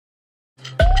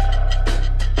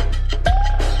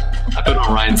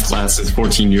Ryan's classes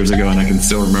 14 years ago, and I can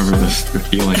still remember the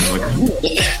feeling.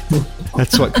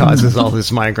 That's what causes all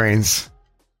his migraines.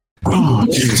 Oh,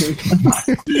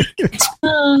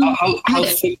 how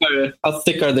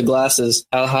thick are the glasses?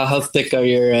 How thick are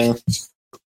your?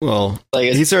 Well,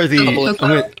 these are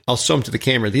the. I'll show them to the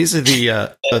camera. These are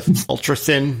the ultra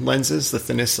thin lenses, the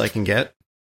thinnest I can get.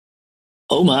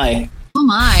 Oh my!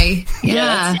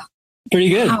 Yeah, pretty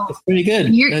good. Wow. It's pretty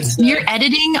good. You're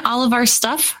editing all of our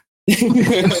stuff.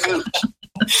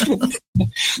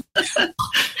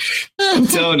 I'm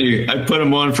telling you, I put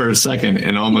them on for a second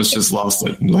and almost just lost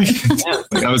it. Like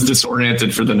I was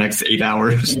disoriented for the next 8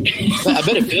 hours. I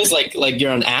bet it feels like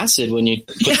you're on acid when you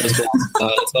put those glasses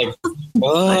on.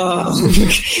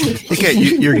 It's like,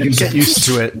 you get used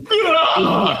to it.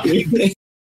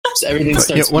 So everything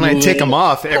starts when I take them moving.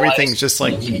 off, everything's just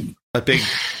like a big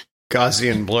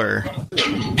Gaussian blur.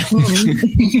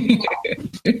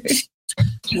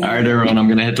 All right, everyone, I'm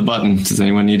going to hit the button. Does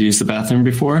anyone need to use the bathroom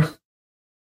before?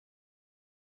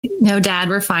 No, Dad,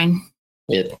 we're fine.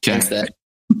 Yeah, thanks that.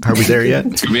 Are we there yet?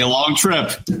 It's going to be a long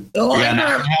trip. We got an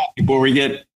hour and a half before we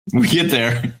get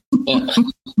there.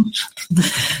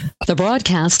 The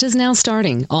broadcast is now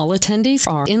starting. All attendees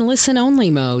are in listen-only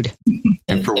mode.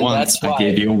 And for once, I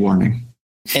gave you a warning.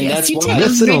 And Yes, that's you why. did.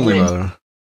 Listen-only mode.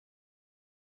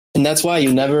 And that's why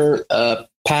you never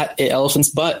pat an elephant's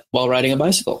butt while riding a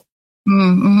bicycle.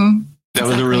 Mm-hmm. That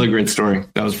was a really great story.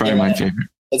 That was probably my favorite.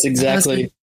 That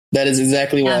is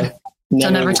exactly why. So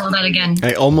never tell that again.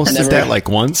 I almost did that like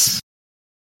once,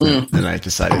 and I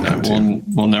decided not to.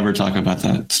 We'll never talk about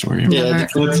that story. Yeah,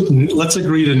 Let's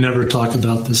agree to never talk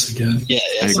about this again. yeah.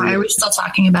 Why are we still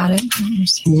talking about it?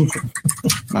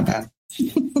 My bad.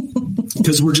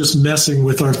 Because we're just messing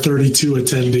with our 32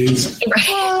 attendees.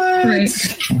 Right.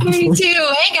 32.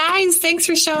 Hey guys, thanks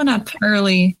for showing up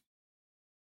early.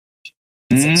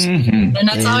 Mm-hmm. And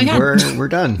that's all we got. We're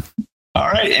done. All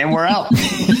right, and we're out.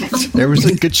 There was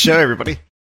a good show, everybody.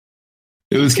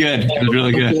 It was good. It was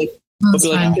really good. That's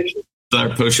fine.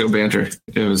 Our post-show banter.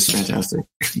 It was fantastic.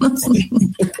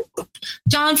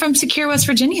 John from Secure West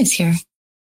Virginia is here.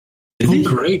 Oh,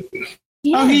 great.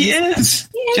 Oh, he is.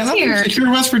 He is John here. from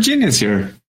Secure West Virginia's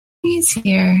here. He's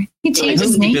here. He changed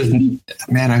his name.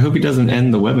 Man, I hope he doesn't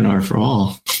end the webinar for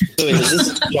all. So wait, is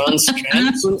this John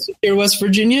Strand from Secure West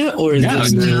Virginia, or is No,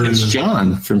 this it's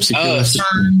John from Secure West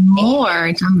Virginia. John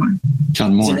Moore.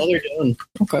 John Moore. another John?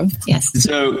 Okay. Yes.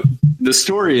 So the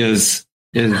story is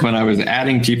when I was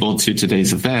adding people to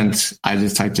today's event, I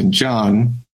just typed in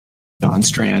John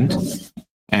Strand,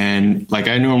 and like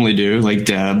I normally do, like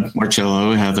Deb,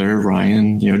 Marcello, Heather,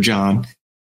 Ryan, John,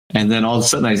 and then all of a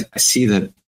sudden I see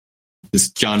that this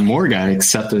John Moore guy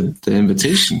accepted the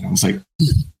invitation. I was like,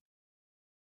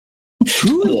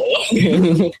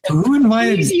 who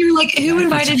invited? You're like, who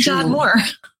invited John Moore?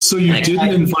 So you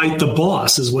didn't invite the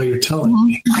boss, is what you're telling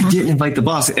me. I didn't invite the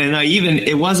boss. And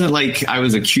it wasn't like I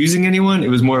was accusing anyone. It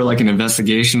was more like an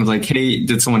investigation of like, hey,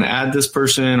 did someone add this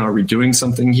person? Are we doing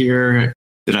something here?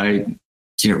 Did I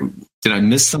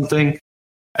miss something?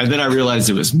 And then I realized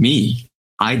it was me.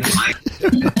 I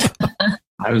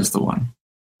was the one.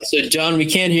 So, John, we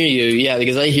can't hear you. Yeah,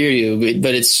 because I hear you,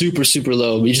 but it's super, super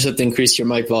low. You just have to increase your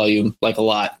mic volume like a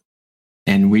lot.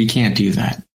 And we can't do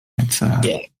that. It's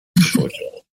Yeah,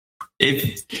 unfortunately.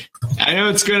 I know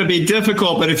it's going to be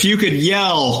difficult, but if you could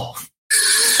yell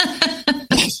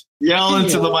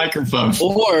into the microphone.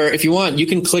 Or if you want, you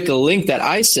can click a link that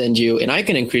I send you, and I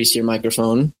can increase your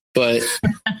microphone. But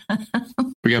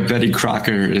we got Betty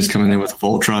Crocker is coming in with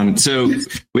Voltron. So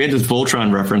we had this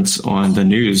Voltron reference on the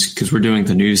news because we're doing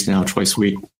the news now twice a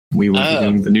week. We will be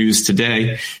doing the news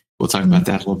today. We'll talk about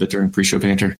that a little bit during pre-show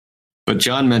banter. But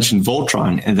John mentioned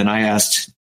Voltron, and then I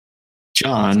asked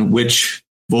John which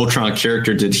Voltron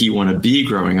character did he want to be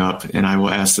growing up, and I will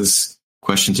ask this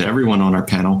question to everyone on our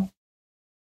panel.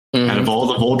 Out of all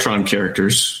the Voltron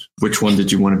characters, which one did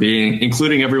you want to be?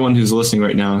 Including everyone who's listening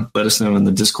right now, let us know in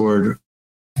the Discord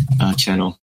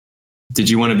channel. Did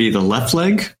you want to be the left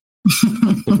leg,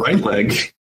 the right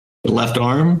leg, the left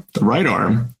arm, the right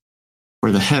arm,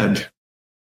 or the head?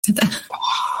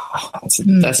 that's a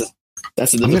I'm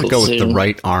difficult going to go with decision. the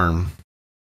right arm.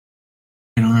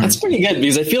 That's pretty good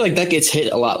because I feel like that gets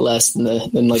hit a lot less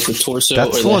than like the torso.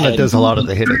 That's or the one head. that does a lot of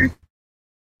the hitting.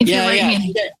 Yeah.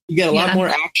 You get a lot more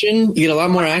action. You get a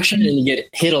lot more action, and you get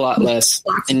hit a lot less.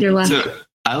 And So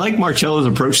I like Marcello's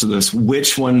approach to this.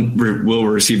 Which one will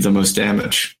receive the most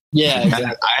damage? yeah,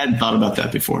 exactly. I hadn't thought about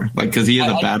that before. Like, because he is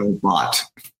a battle bot.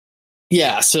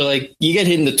 Yeah, so like you get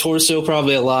hit in the torso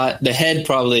probably a lot. The head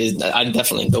probably. I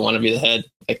definitely don't want to be the head.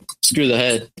 Like screw the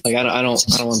head. Like I don't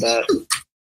want that.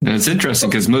 And it's interesting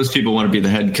because most people want to be the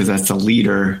head because that's the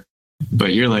leader,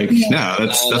 but you're like, no,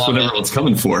 that's what everyone's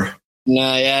coming for.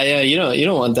 No, yeah, you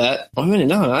don't want that. I mean,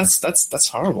 no, that's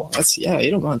horrible.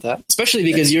 You don't want that, especially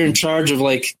because you're in charge of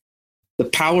like the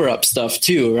power up stuff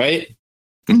too, right?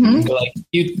 Mm-hmm. So, like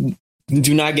you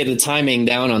do not get the timing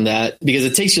down on that because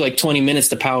it takes you like 20 minutes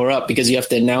to power up because you have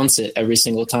to announce it every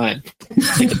single time.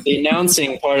 Like the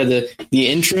announcing part of the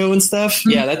intro and stuff,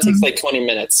 yeah, that takes like 20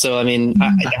 minutes. So I mean,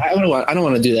 I don't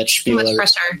want to do that spiel. Too much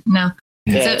pressure. No.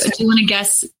 Yeah. So, do you want to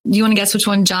guess? Do you want to guess which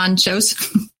one John chose?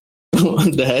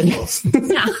 The head.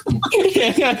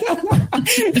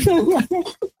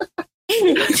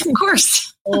 Of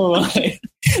course. Oh my.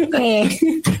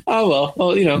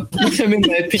 Well, you know, I'm in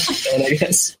my opinion, I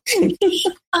guess.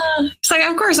 It's like,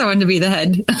 of course I wanted to be the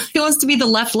head. He wants to be the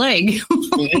left leg. I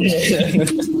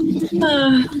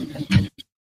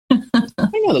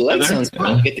know the leg sounds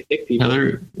fun. You get to kick people.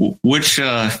 Heather, which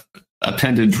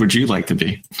appendage would you like to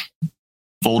be?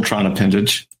 Voltron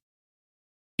appendage.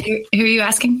 Who are you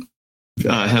asking?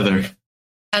 Heather.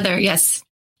 Heather, yes.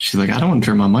 She's like, I don't want to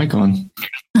turn my mic on.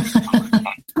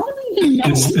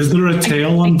 Is there a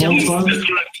tail on Voltron?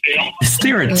 Is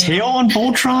there a tail on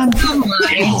Voltron? Oh my,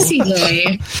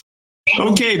 CJ.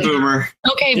 Okay, Boomer.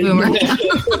 Okay, Boomer.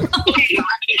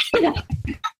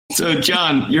 So,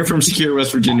 John, you're from Secure,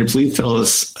 West Virginia. Please tell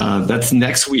us, that's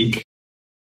next week.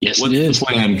 Yes, What's it is. the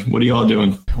plan? What are you all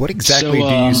doing? What exactly do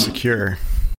you secure?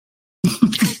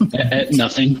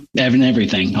 Nothing,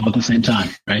 everything, all at the same time,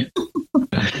 right?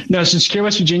 No, so Secure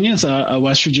West Virginia is a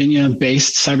West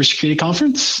Virginia-based cybersecurity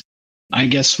conference. I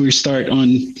guess we start on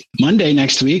Monday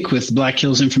next week with Black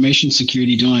Hills Information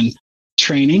Security doing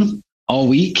training all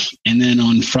week. And then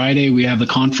on Friday, we have the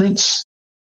conference.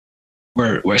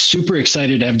 We're super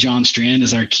excited to have John Strand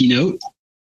as our keynote.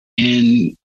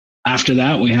 And after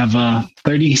that, we have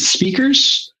 30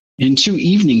 speakers and 2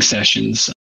 evening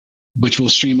sessions, which will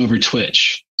stream over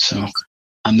Twitch. So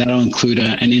that'll include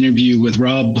an interview with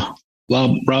Rob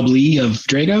Lee of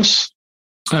Dragos.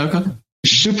 Okay.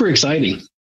 Super exciting.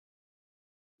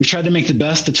 We tried to make the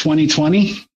best of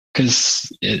 2020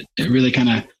 because it really kind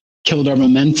of killed our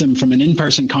momentum from an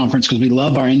in-person conference because we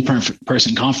love our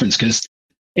in-person conference because,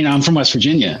 you know, I'm from West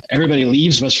Virginia. Everybody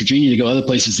leaves West Virginia to go other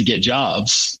places to get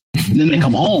jobs. And then they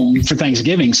come home for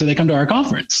Thanksgiving, so they come to our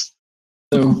conference.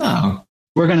 So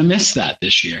we're going to miss that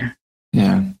this year.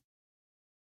 Yeah.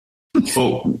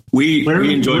 Well, we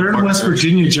enjoyed Where in West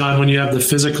Virginia, John, when you have the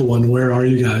physical one, where are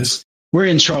you guys? We're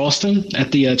in Charleston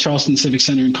at the Charleston Civic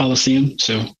Center and Coliseum.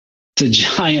 So it's a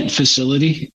giant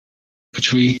facility,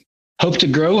 which we hope to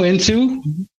grow into.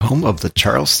 Home of the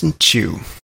Charleston Chew.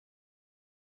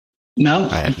 No.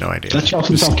 I had no idea. That's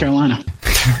Charleston, South Carolina.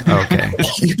 Okay.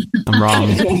 I'm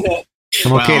wrong.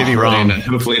 I'm okay to be wrong.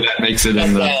 Hopefully that makes it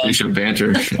in the pre-show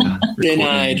banter.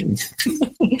 Denied.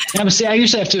 Yeah, but see, I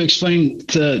usually have to explain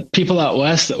to people out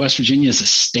west that West Virginia is a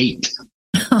state.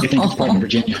 They think it's part of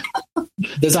Virginia.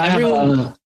 Does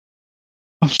everyone?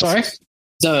 I'm sorry?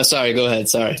 No, sorry. Go ahead.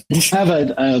 Sorry. I have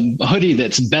a hoodie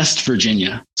that's Best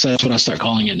Virginia. So that's what I'll start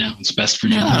calling it now. It's Best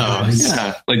Virginia. Oh,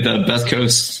 yeah. Like the Best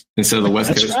Coast instead of the West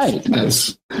Coast.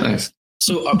 That's right. Nice.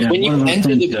 So when you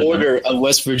enter the border of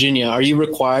West Virginia, are you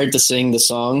required to sing the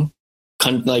song?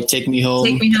 Like "Take Me Home"?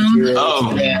 Take Me Home.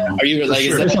 Oh, yeah. Are you like?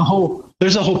 Sure. Is that,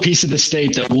 there's a whole piece of the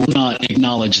state that will not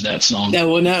acknowledge that song. that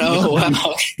will not. Oh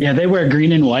wow. Yeah, they wear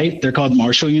green and white. They're called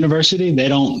Marshall University. They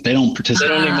don't participate. They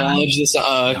don't acknowledge the song.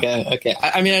 Oh, okay.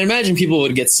 I mean, I imagine people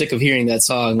would get sick of hearing that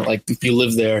song. Like if you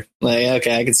live there, like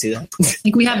okay, I can see that.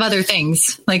 Like we have other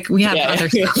things. Like we have other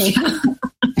stuff.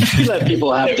 Let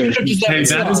people have their. Hey,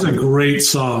 that is a great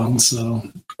song. So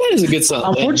that is a good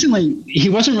song. Unfortunately, he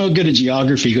wasn't real good at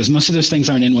geography because most of those things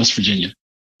aren't in West Virginia.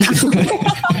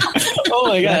 Oh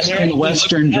my gosh, they're in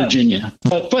Western Virginia.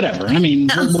 But whatever. I mean,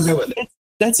 we'll go with it.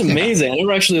 That's amazing. I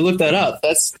never actually looked that up.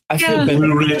 I feel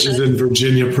Blue Ridge is in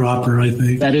Virginia proper, I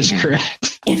think. That is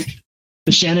correct.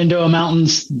 The Shenandoah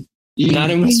Mountains.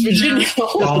 Not in West Virginia.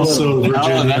 Also Virginia.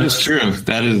 Oh, that is true.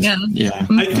 That is, yeah.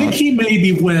 I think he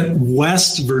maybe went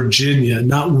West Virginia,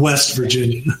 not West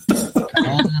Virginia.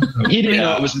 He didn't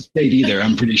know it was a state either,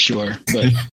 I'm pretty sure.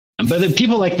 But the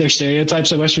people like their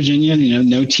stereotypes of West Virginia, you know,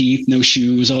 no teeth, no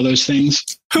shoes, all those things.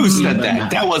 Who said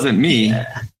that? That wasn't me.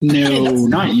 No,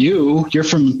 not you. You're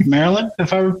from Maryland,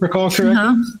 if I recall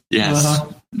correctly. Yes.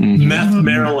 Meth,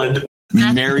 Maryland.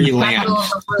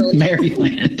 Maryland.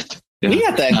 Maryland. Yeah. We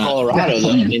got that in Colorado, though.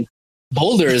 I mean,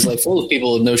 Boulder is like full of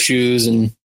people with no shoes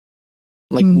and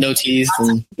like no teeth,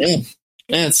 and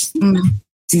it's. I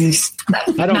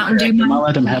don't Mountain care. Dew. I'll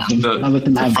let them have them. I'll let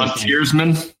them have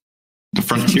frontiersmen, the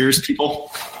frontiers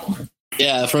people.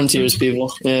 Yeah, frontiers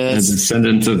people. Yeah, a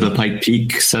descendant of the Pike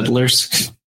Peak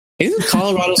settlers. Isn't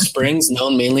Colorado Springs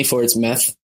known mainly for its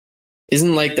meth?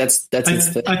 Isn't like that's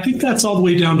I think that's all the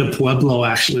way down to Pueblo,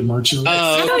 actually, Marcello.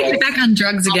 Oh, How do we get back on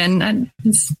drugs again?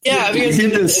 yeah, We because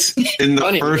did this in the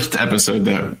funny. first episode,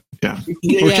 though. Yeah.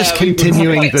 We're just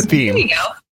continuing the There you theme. go.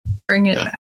 Bring it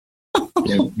back.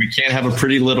 Yeah, we can't have a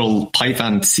pretty little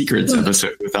Python secrets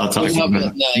episode without talking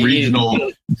about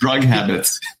regional drug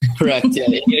habits. Correct. Yeah,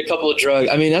 you need a couple of drugs.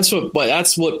 I mean, that's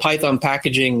what Python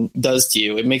packaging does to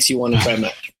you. It makes you want to try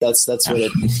meth. That's what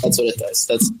it does.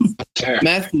 That's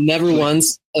meth never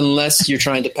once unless you're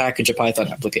trying to package a Python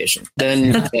application.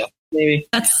 Then maybe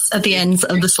That's at the ends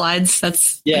of the slides.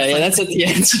 That's that's at the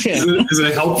end. Yeah. Is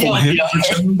it a helpful hint?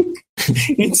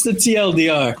 It's the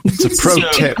TLDR. It's a pro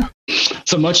tip.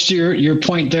 So much to your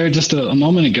point there just a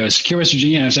moment ago, Secure West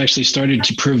Virginia has actually started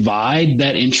to provide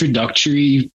that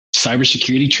introductory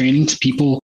cybersecurity training to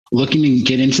people looking to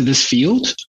get into this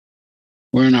field.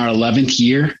 We're in our 11th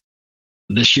year.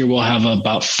 This year we'll have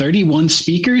about 31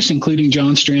 speakers, including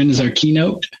John Strand as our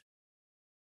keynote.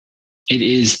 It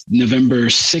is November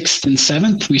 6th and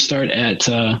 7th. We start at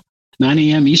 9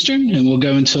 a.m. Eastern, and we'll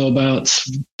go until about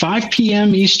 5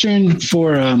 p.m. Eastern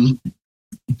for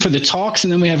the talks,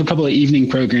 and then we have a couple of evening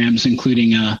programs,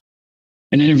 including an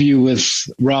interview with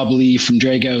Rob Lee from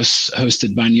Dragos,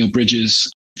 hosted by Neil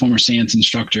Bridges, former SANS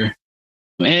instructor.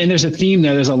 And there's a theme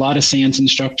there. There's a lot of SANS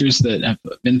instructors that have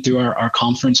been through our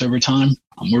conference over time.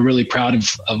 We're really proud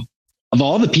of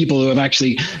all the people who have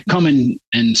actually come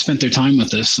and spent their time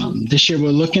with us. This year, we're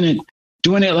looking at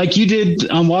doing it like you did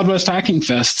on Wild West Hacking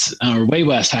Fest, or Way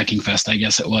West Hacking Fest, I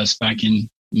guess it was, back in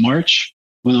March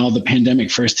when all the pandemic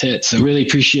first hit. So really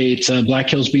appreciate Black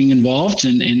Hills being involved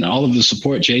and all of the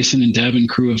support Jason and Deb and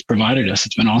crew have provided us.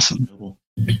 It's been awesome.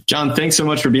 John, thanks so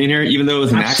much for being here. Even though it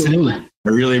was an accident, I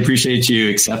really appreciate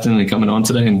you accepting and coming on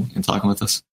today and talking with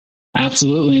us.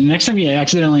 Absolutely. And next time you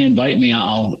accidentally invite me,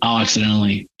 I'll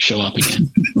accidentally show up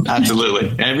again.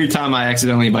 Absolutely. Every time I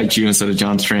accidentally invite you instead of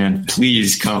John Strand,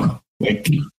 please come. Like,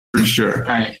 for sure. All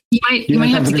right. You might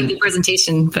have to give the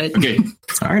presentation, but Okay.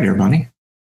 All right, everybody.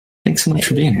 Thanks so much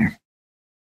for being here.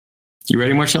 You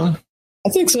ready, Marcello? I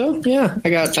think so. Yeah,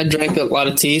 I drank a lot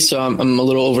of tea, so I'm a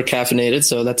little over caffeinated.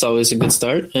 So that's always a good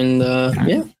start. And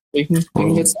we can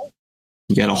get started.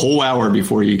 You got a whole hour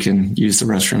before you can use the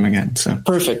restroom again. So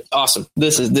Perfect. Awesome.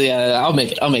 This is I'll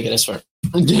make it as far.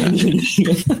 All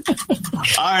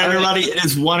right, everybody. It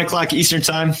is 1:00 Eastern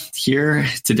time here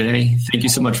today. Thank you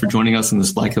so much for joining us on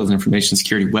this Black Hills Information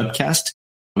Security webcast.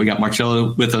 We got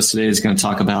Marcello with us today. Is going to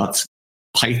talk about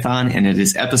Python, and it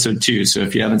is episode 2. So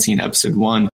if you haven't seen episode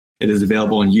 1, it is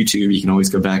available on YouTube. You can always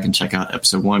go back and check out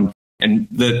episode 1. And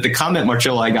the comment,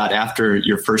 Marcello, I got after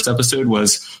your first episode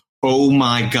was, oh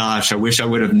my gosh, I wish I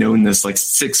would have known this like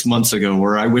 6 months ago,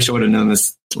 or I wish I would have known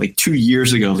this like 2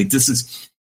 years ago. Like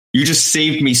you just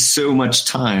saved me so much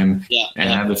time. I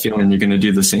have a feeling you're going to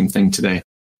do the same thing today.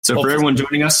 So for everyone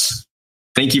joining us,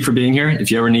 thank you for being here. If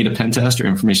you ever need a pen test or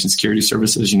information security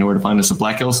services, you know where to find us at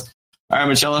Black Hills. All right,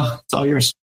 Marcello, it's all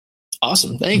yours.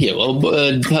 Awesome. Thank you.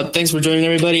 Well, thanks for joining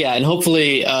everybody. Yeah, and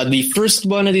hopefully the first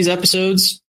one of these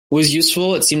episodes was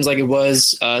useful. It seems like it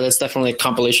was. That's definitely a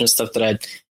compilation of stuff that I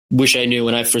wish I knew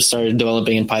when I first started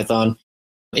developing in Python.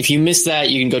 If you missed that,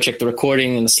 you can go check the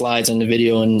recording and the slides and the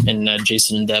video, and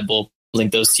Jason and Deb will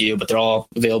link those to you, but they're all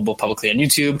available publicly on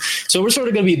YouTube. So we're sort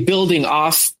of going to be building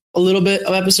off a little bit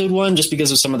of episode 1 just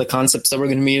because of some of the concepts that we're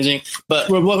going to be using. But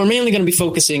what we're mainly going to be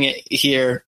focusing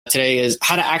here today is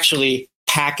how to actually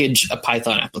package a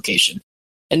Python application.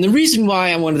 And the reason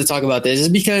why I wanted to talk about this is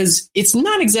because it's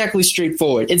not exactly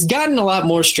straightforward. It's gotten a lot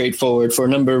more straightforward for a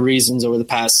number of reasons over the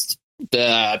past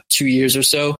 2 years or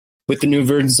so, with the new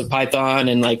versions of Python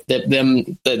and like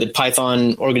the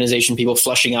Python organization people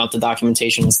flushing out the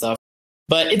documentation and stuff.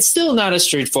 But it's still not as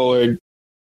straightforward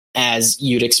as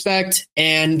you'd expect.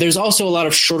 And there's also a lot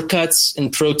of shortcuts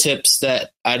and pro tips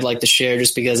that I'd like to share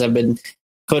just because I've been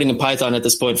coding in Python at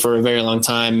this point for a very long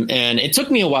time. And it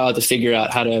took me a while to figure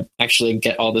out how to actually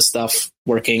get all this stuff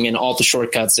working and all the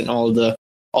shortcuts and all of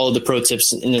the pro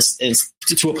tips in this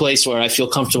to a place where I feel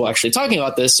comfortable actually talking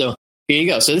about this. So here you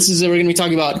go. So we're going to be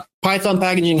talking about Python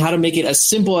packaging, how to make it as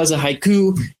simple as a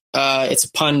haiku. It's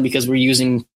a pun because we're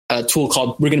going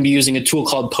to be using a tool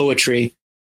called Poetry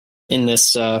in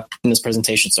this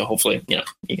presentation. So hopefully,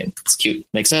 it's cute,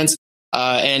 makes sense.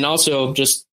 And also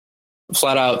just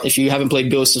flat out, if you haven't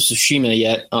played Ghost of Tsushima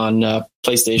yet on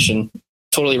PlayStation,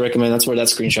 totally recommend. That's where that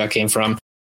screenshot came from.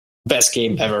 Best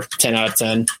game ever. 10 out of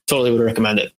 10. Totally would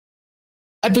recommend it.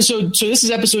 So this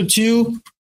is episode 2.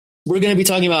 We're going to be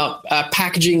talking about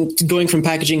packaging, going from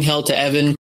packaging hell to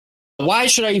Evan. why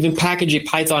should I even package a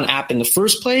Python app in the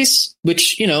first place?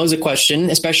 Which, is a question,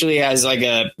 especially as like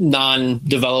a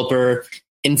non-developer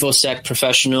InfoSec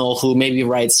professional who maybe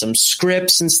writes some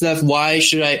scripts and stuff. Why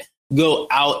should I go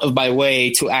out of my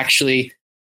way to actually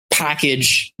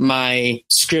package my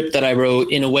script that I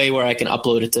wrote in a way where I can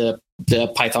upload it to the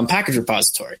Python package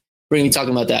repository? We're going to be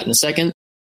talking about that in a second.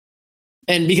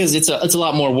 And because it's a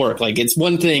lot more work. Like, it's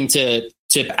one thing to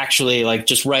actually like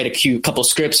just write a couple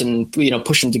scripts and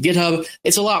push them to GitHub.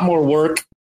 It's a lot more work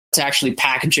to actually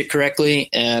package it correctly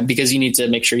because you need to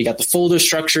make sure you got the folder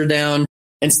structure down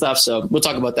and stuff. So we'll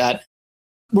talk about that.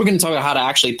 We're going to talk about how to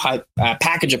actually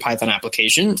package a Python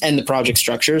application and the project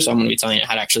structure. So I'm going to be telling you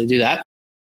how to actually do that.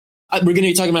 We're going to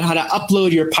be talking about how to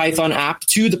upload your Python app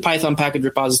to the Python package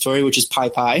repository, which is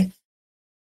PyPy.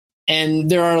 And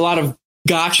there are a lot of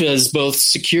gotchas, both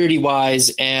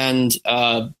security-wise and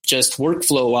just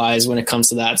workflow-wise when it comes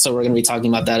to that. So we're going to be talking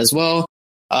about that as well.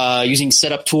 Using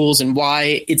setup tools and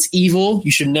why it's evil.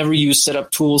 You should never use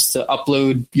setup tools to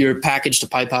upload your package to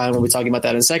PyPy. We'll be talking about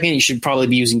that in a second. You should probably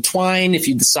be using Twine if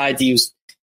you decide to use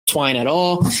Twine at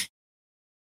all.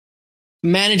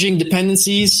 Managing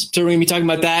dependencies. So we're going to be talking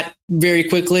about that very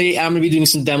quickly. I'm going to be doing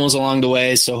some demos along the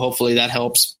way, so hopefully that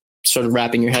helps sort of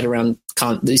wrapping your head around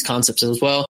these concepts as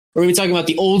well. We're going to be talking about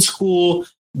the old school,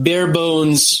 bare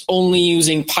bones, only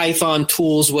using Python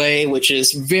tools way, which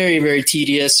is very, very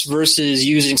tedious, versus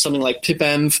using something like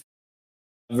pipenv,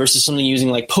 versus something using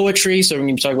like Poetry. So we're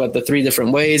going to be talking about the three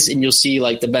different ways, and you'll see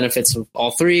like the benefits of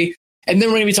all three. And then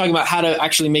we're going to be talking about how to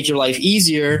actually make your life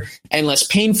easier and less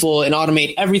painful and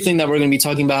automate everything that we're going to be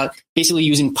talking about, basically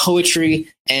using Poetry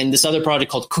and this other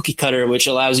project called Cookie Cutter, which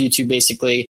allows you to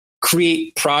basically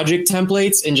create project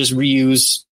templates and just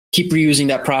keep reusing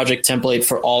that project template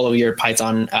for all of your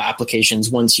Python applications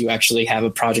once you actually have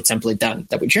a project template done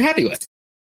that which you're happy with.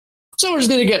 So we're just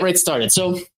going to get right started.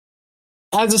 So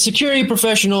as a security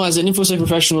professional, as an InfoSec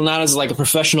professional, not as like a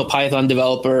professional Python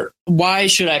developer, why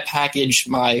should I package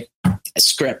my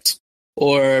script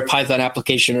or Python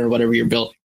application or whatever you're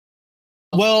building?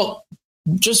 Well,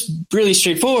 just really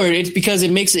straightforward. It's because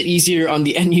it makes it easier on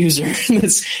the end user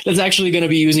that's actually going to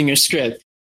be using your script.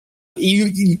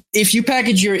 If you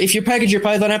package your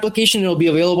Python application, it'll be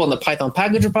available on the Python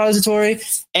package repository.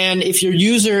 And if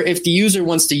the user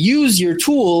wants to use your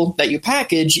tool that you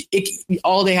package,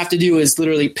 all they have to do is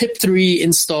literally pip3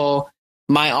 install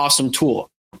my awesome tool.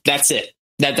 That's it.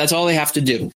 That's all they have to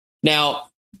do. Now,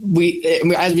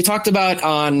 as we talked about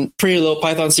on Pretty Little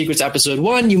Python Secrets episode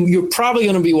 1, you're probably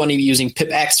going to be wanting to be using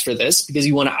pipx for this because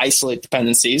you want to isolate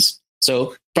dependencies.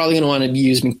 So probably going to want to be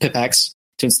using pipx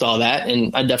to install that.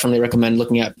 And I definitely recommend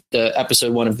looking at the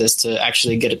episode 1 of this to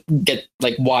actually get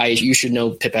like why you should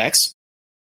know pipx.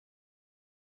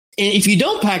 And if you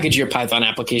don't package your Python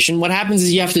application, what happens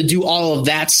is you have to do all of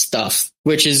that stuff,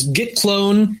 which is git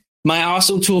clone my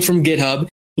awesome tool from GitHub.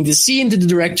 You need to see into the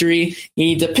directory. You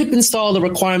need to pip install the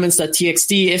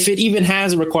requirements.txt if it even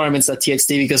has a requirements.txt,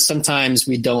 because sometimes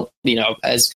we don't,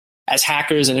 as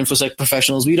hackers and InfoSec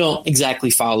professionals, we don't exactly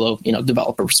follow,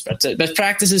 developer best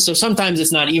practices. So sometimes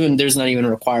there's not even a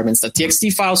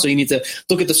requirements.txt file. So you need to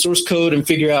look at the source code and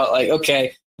figure out like,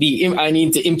 okay, I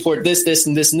need to import this,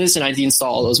 and this, and this, and I need to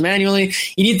install all those manually.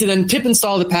 You need to then pip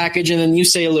install the package, and then you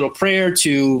say a little prayer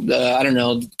to,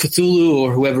 Cthulhu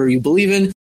or whoever you believe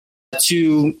in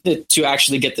to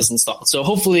actually get this installed. So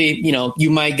hopefully, you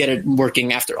might get it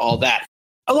working after all that.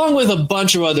 Along with a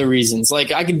bunch of other reasons.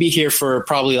 Like I could be here for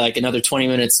probably like another 20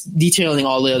 minutes detailing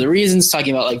all the other reasons,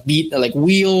 talking about like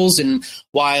wheels and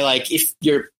why, like, if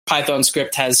your Python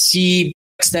script has C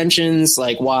extensions,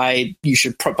 like why you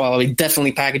should probably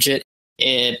definitely package it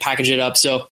and package it up.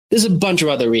 So there's a bunch of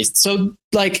other reasons. So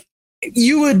like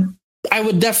I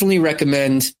would definitely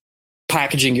recommend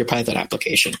packaging your Python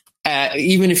application.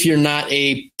 Even if you're not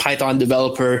a Python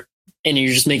developer and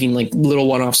you're just making like little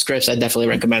one-off scripts, I definitely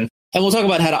recommend. And we'll talk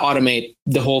about how to automate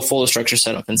the whole folder structure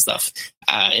setup and stuff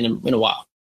in a while.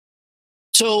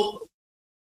 So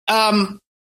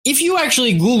if you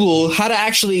actually Google how to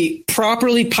actually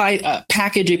properly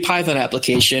package a Python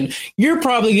application, you're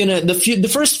probably going to, the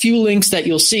first few links that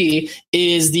you'll see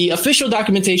is the official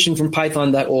documentation from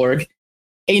python.org.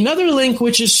 Another link,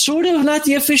 which is sort of not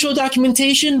the official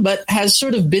documentation, but has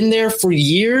sort of been there for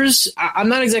years. I'm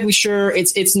not exactly sure.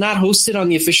 It's not hosted on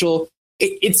the official.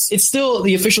 It's still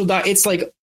the official doc. It's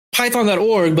like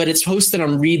python.org, but it's hosted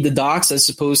on Read the Docs as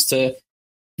opposed to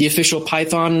the official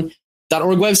python.org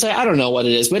website. I don't know what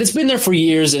it is, but it's been there for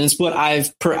years, and it's what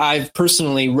I've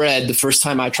personally read the first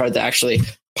time I tried to actually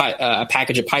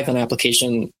package a Python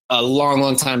application a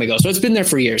long time ago. So it's been there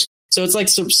for years. So it's like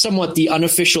somewhat the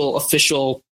unofficial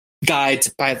official guide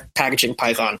to packaging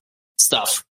Python.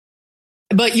 stuff.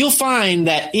 But you'll find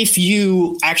that if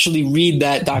you actually read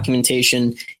that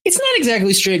documentation, it's not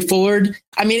exactly straightforward.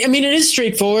 I mean, it is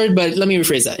straightforward, but let me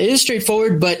rephrase that. It is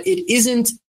straightforward, but it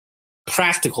isn't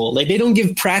practical. Like, they don't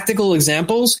give practical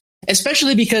examples,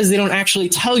 especially because they don't actually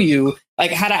tell you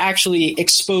like how to actually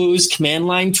expose command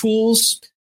line tools.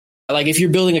 Like, if you're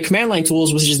building a command line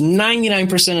tools, which is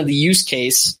 99% of the use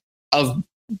case of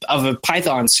a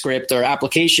Python script or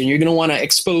application, you're going to want to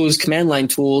expose command line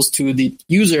tools to the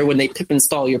user when they pip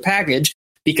install your package,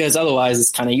 because otherwise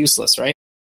it's kind of useless, right?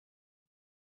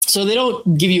 So they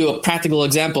don't give you a practical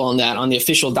example on that on the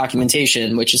official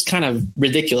documentation, which is kind of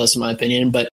ridiculous in my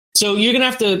opinion. But so you're going to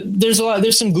have to, there's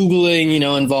some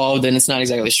Googling, involved, and it's not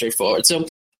exactly straightforward. So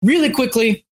really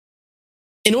quickly,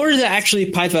 in order to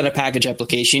actually Python a package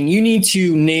application, you need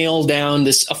to nail down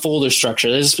a folder structure.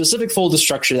 There's a specific folder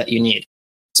structure that you need.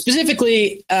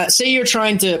 Specifically, say you're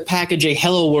trying to package a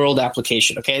Hello World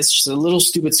application, okay? It's just a little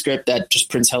stupid script that just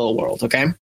prints Hello World, okay?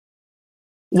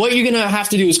 What you're going to have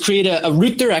to do is create a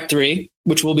root directory,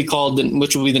 which will be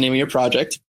the name of your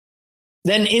project.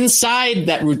 Then inside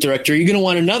that root directory, you're going to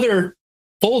want another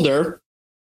folder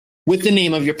with the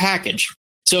name of your package.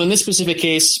 So in this specific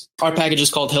case, our package is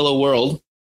called Hello World.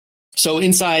 So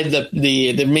inside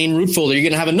the main root folder, you're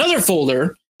going to have another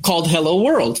folder called Hello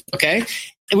World, okay?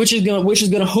 Where you're going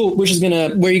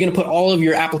to put all of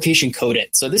your application code in.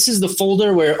 So this is the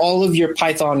folder where all of your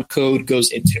Python code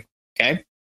goes into, okay?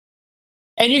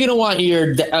 And you're going to want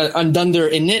your dunder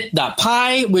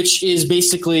init.py, which is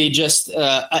basically just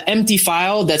an empty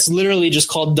file that's literally just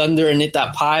called dunder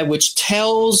init.py, which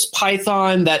tells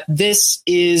Python that this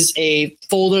is a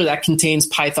folder that contains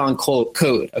Python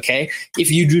code, okay?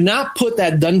 If you do not put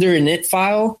that dunder init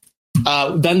file,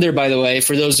 dunder, by the way,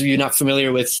 for those of you not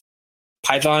familiar with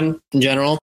Python in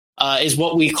general, is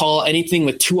what we call anything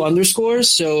with 2 underscores.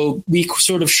 So we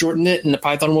sort of shorten it in the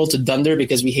Python world to dunder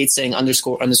because we hate saying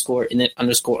underscore init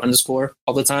underscore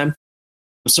all the time.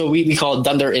 So we call it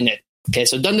dunder init. Okay,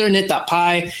 so dunder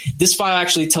init.py. This file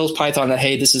actually tells Python that,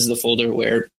 hey, this is the folder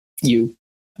where you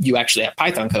actually have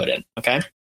Python code in. Okay.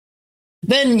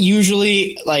 Then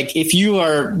usually, like, if you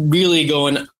are really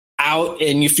going out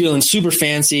and you're feeling super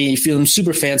fancy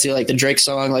like the Drake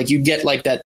song, like, you get like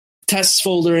that tests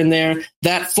folder in there.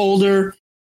 That folder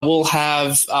will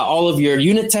have all of your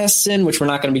unit tests in, which we're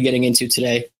not going to be getting into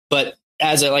today. But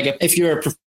if you're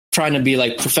trying to be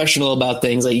like professional about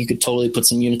things, like, you could totally put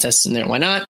some unit tests in there. Why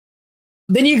not?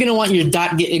 Then you're going to want your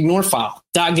 .gitignore file.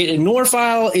 .gitignore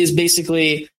file is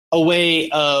basically a way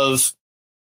of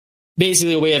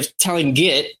telling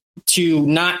Git to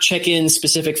not check in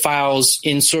specific files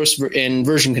in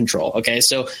version control. Okay,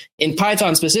 so in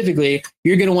Python specifically,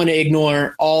 you're going to want to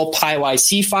ignore all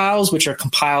PyYC files, which are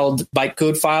compiled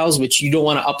bytecode files, which you don't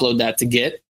want to upload that to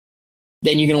Git.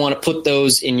 Then you're going to want to put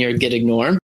those in your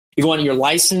gitignore. You want your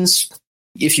license.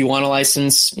 If you want a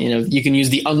license, you can use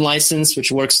the unlicensed,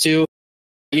 which works too.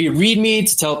 Your README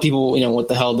to tell people, what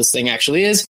the hell this thing actually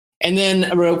is. And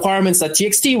then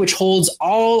requirements.txt, which holds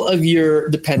all of your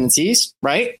dependencies,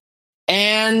 right?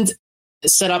 And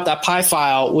set up that py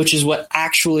file, which is what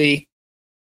actually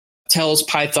tells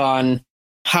Python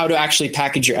how to actually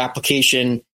package your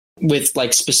application with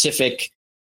like specific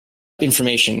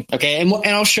information. Okay. And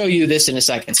I'll show you this in a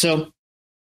second. So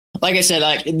like I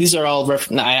said, these are all,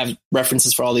 I have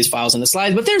references for all these files in the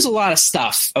slides, but there's a lot of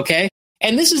stuff. Okay.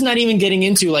 And this is not even getting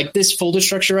into like this folder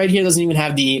structure right here doesn't even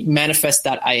have the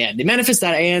manifest.in. The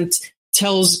manifest.in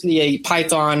tells the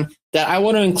Python that I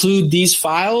want to include these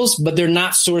files, but they're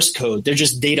not source code. They're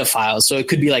just data files. So it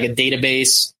could be like a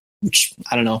database, which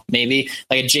I don't know, maybe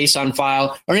like a JSON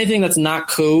file or anything that's not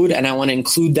code. And I want to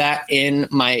include that in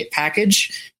my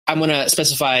package. I'm going to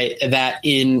specify that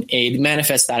in a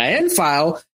manifest.in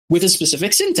file with a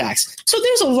specific syntax. So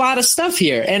there's a lot of stuff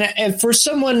here. And for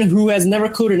someone who has never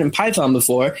coded in Python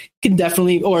before, can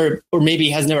definitely, or maybe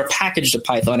has never packaged a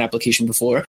Python application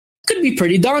before, could be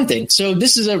pretty daunting. So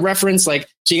this is a reference, so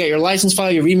you got your license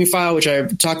file, your README file, which I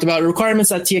talked about.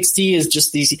 Requirements.txt is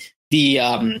just the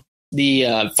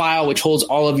file which holds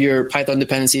all of your Python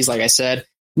dependencies, like I said.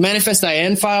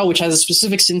 Manifest.in file, which has a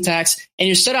specific syntax, and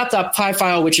your setup.py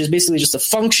file, which is basically just a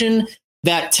function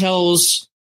that tells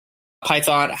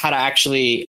Python how to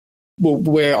actually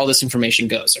where all this information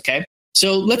goes. Okay,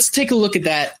 so let's take a look at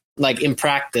that in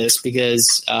practice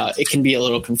because it can be a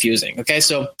little confusing. Okay,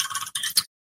 so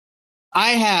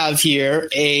I have here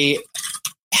a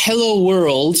Hello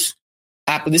World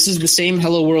app. This is the same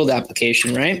Hello World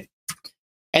application, right?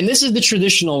 And this is the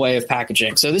traditional way of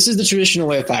packaging. So this is the traditional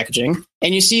way of packaging.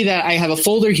 And you see that I have a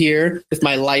folder here with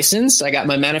my license. I got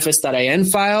my manifest.in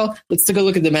file. Let's take a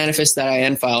look at the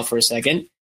manifest.in file for a second.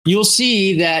 you'll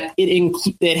see that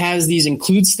it has these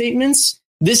include statements.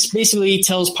 This basically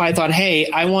tells Python, hey,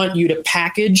 I want you to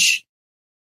package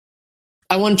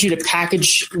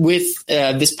with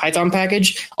this Python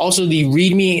package also the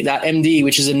readme.md,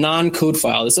 which is a non-code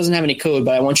file. This doesn't have any code,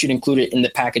 but I want you to include it in the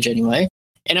package anyway.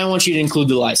 And I want you to include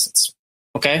the license.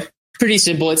 Okay? Pretty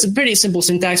simple. It's a pretty simple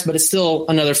syntax, but it's still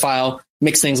another file.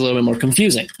 Makes things a little bit more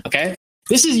confusing. Okay?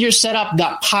 This is your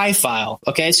setup.py file.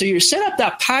 Okay? So your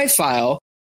setup.py file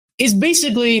is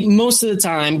basically most of the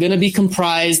time going to be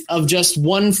comprised of just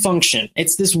one function.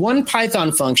 It's this one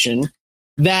Python function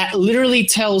that literally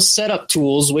tells setup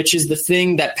tools, which is the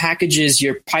thing that packages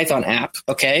your Python app,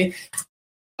 okay,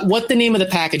 what the name of the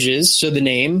package is, so the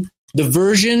name, the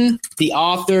version, the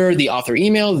author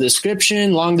email, the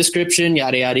description, long description,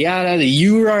 yada, yada, yada, the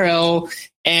URL,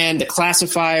 and the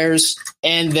classifiers,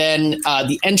 and then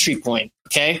the entry point,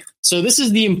 okay? So this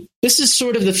is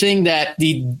sort of the thing that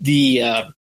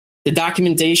the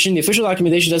documentation, the official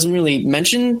documentation doesn't really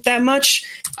mention that much.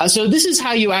 So this is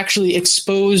how you actually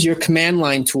expose your command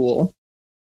line tool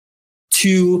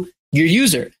to your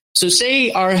user. So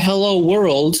say our Hello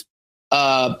World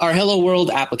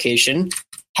application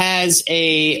has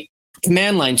a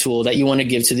command line tool that you want to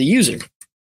give to the user.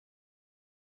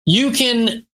 You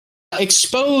can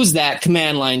expose that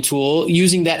command line tool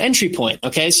using that entry point.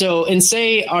 Okay. So, and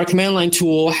say our command line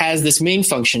tool has this main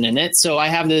function in it. So I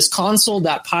have this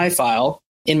console.py file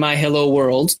in my Hello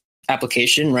World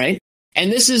application, right?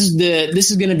 And this is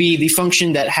going to be the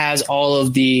function that has all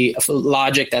of the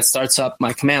logic that starts up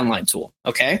my command line tool.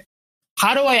 Okay.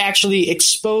 How do I actually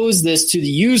expose this to the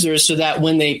user so that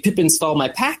when they pip install my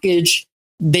package,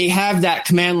 they have that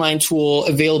command line tool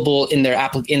available in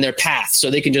their path,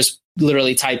 so they can just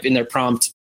literally type in their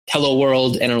prompt "Hello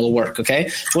World" and it'll work.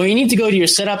 Okay. Well, you need to go to your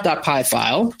setup.py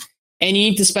file and you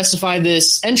need to specify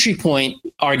this entry point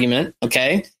argument.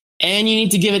 Okay. And you need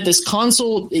to give it this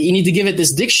console. You need to give it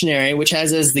this dictionary, which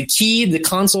has as the key the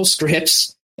console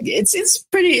scripts.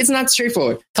 It's not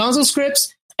straightforward. Console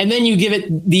scripts. And then you give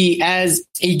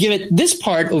it this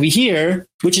part over here,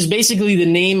 which is basically the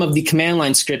name of the command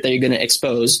line script that you're going to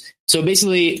expose. So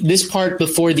basically this part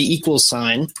before the equals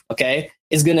sign, okay,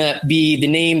 is going to be the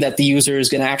name that the user is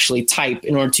going to actually type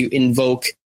in order to invoke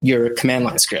your command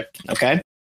line script. Okay.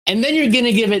 And then you're going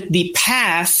to give it the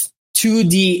path to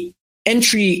the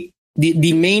entry,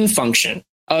 the main function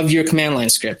of your command line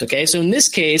script. Okay. So in this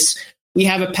case, we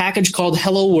have a package called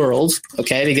Hello World.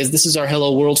 Okay. Because this is our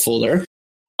Hello World folder.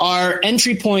 Our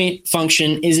entry point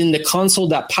function is in the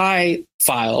console.py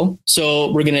file.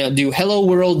 So we're going to do hello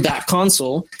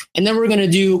world.console, and then we're going to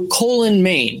do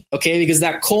 :main, okay? Because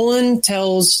that colon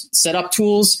tells setup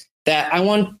tools that I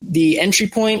want the entry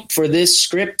point for this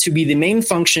script to be the main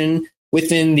function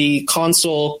within the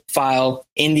console file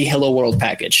in the hello world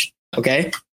package,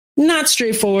 okay? Not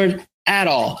straightforward at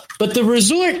all. But the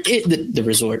result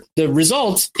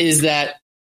is that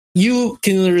you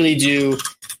can literally do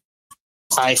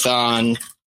Python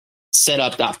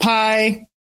setup.py.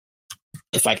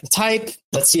 If I can type,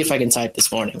 let's see if I can type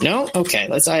this morning. No? Okay.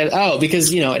 Because,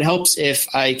 it helps if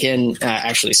I can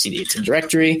actually cd to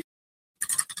directory.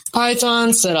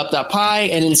 Python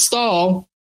setup.py and install,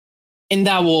 and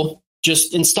that will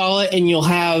just install it, and you'll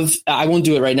have, I won't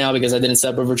do it right now because I didn't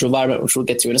set up a virtual environment, which we'll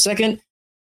get to in a second,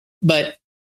 but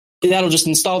that'll just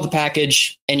install the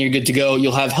package and you're good to go.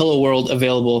 You'll have Hello World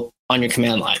available on your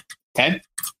command line. Okay.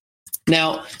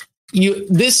 Now,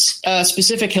 this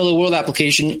specific Hello World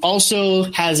application also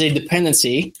has a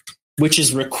dependency, which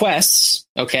is requests,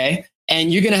 okay?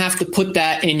 And you're going to have to put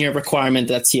that in your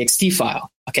requirement.txt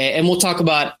file, okay? And we'll talk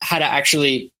about how to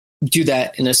actually do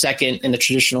that in a second in the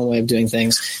traditional way of doing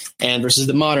things and versus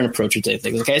the modern approach of doing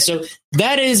things, okay? So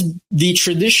that is the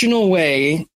traditional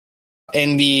way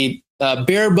and the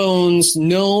bare bones,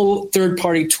 no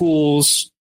third-party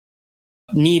tools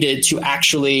needed to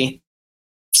actually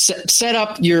set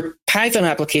up your Python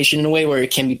application in a way where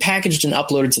it can be packaged and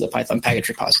uploaded to the Python package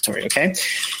repository, okay?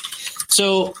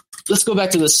 So let's go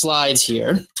back to the slides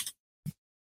here.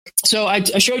 So I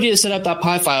showed you the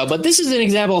setup.py file, but this is an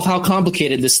example of how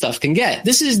complicated this stuff can get.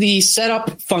 This is the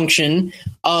setup function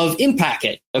of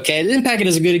Impacket, okay? The Impacket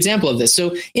is a good example of this.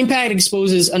 So Impacket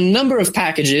exposes a number of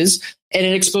packages, and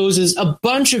it exposes a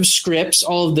bunch of scripts,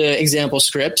 all of the example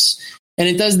scripts, and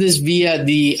it does this via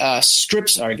the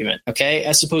scripts argument, okay,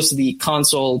 as opposed to the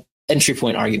console entry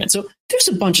point argument. So there's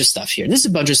a bunch of stuff here. This is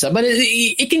a bunch of stuff, but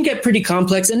it can get pretty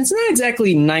complex, and it's not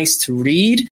exactly nice to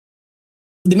read.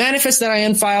 The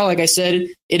manifest.in file, like I said,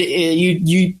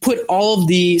 you put all of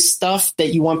the stuff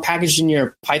that you want packaged in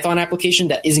your Python application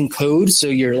that is in code. So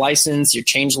your license, your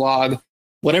changelog,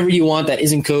 whatever you want that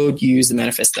is in code, you use the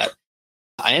manifest.in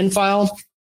 .in file.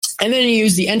 And then you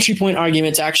use the entry point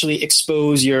argument to actually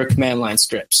expose your command line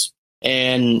scripts.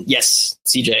 And yes,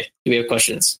 CJ, do we have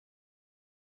questions?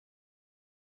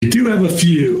 We do have a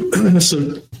few.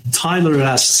 So Tyler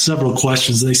asked several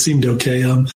questions. They seemed okay.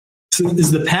 So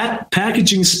is the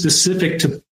packaging specific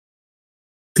to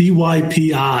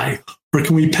PYPI, or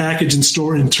can we package and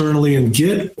store internally in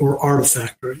Git or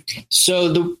Artifactory?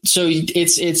 So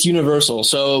it's universal.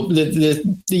 So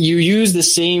you use the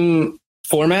same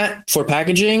format for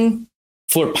packaging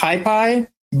for PyPy,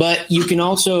 but you can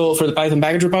also for the Python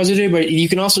package repository. But you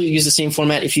can also use the same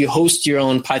format if you host your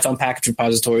own Python package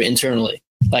repository internally,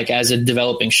 like as a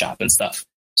developing shop and stuff.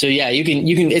 So yeah, you can.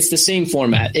 It's the same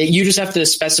format. You just have to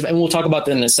specify, and we'll talk about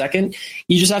that in a second.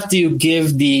 You just have to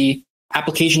give the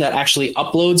application that actually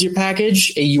uploads your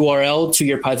package a URL to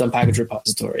your Python package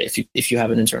repository if you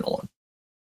have an internal one.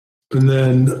 And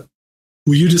then,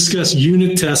 will you discuss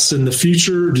unit tests in the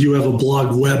future? Or do you have a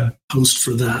blog web post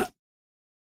for that?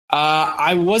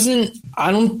 I wasn't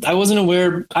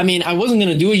aware. I mean, I wasn't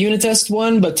going to do a unit test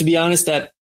one, but to be honest,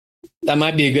 that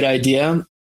might be a good idea.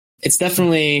 It's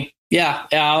definitely. Yeah,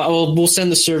 we'll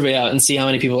send the survey out and see how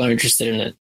many people are interested in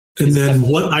it. And then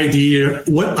what IDE are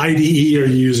you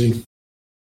using?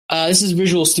 This is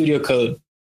Visual Studio Code.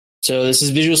 So this is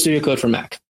Visual Studio Code for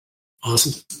Mac.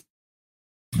 Awesome.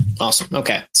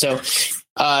 Okay. So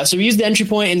we use the entry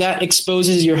point, and that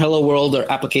exposes your hello world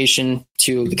or application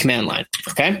to the command line.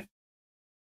 Okay.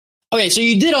 So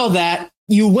you did all that.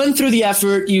 You went through the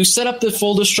effort. You set up the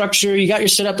folder structure. You got your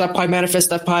setup.py,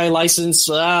 manifest.py, license,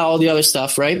 all the other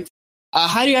stuff, right?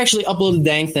 How do you actually upload the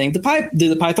dang thing to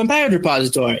the Python package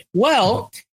repository? Well,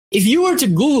 if you were to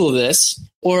Google this,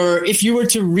 or if you were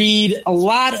to read a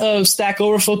lot of Stack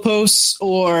Overflow posts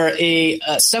or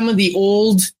some of the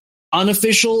old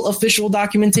official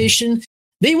documentation,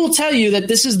 they will tell you that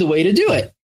this is the way to do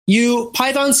it. You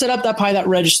Python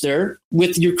setup.py.register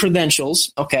with your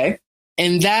credentials, okay,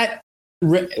 and that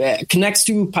connects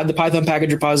to the Python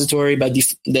package repository by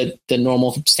the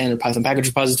normal standard Python package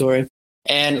repository,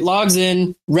 and logs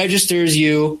in, registers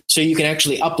you so you can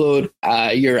actually upload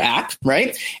your app,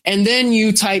 right? And then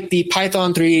you type the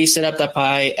Python 3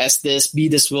 setup.py, this, be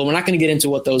this will. We're not going to get into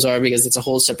what those are because it's a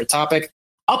whole separate topic.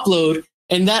 Upload,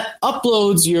 and that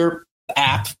uploads your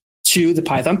app to the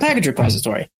Python package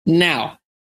repository. Now,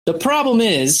 the problem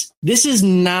is this is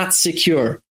not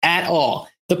secure at all.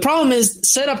 The problem is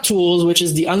Setup Tools, which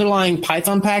is the underlying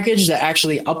Python package that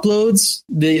actually uploads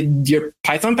your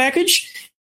Python package,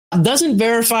 doesn't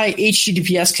verify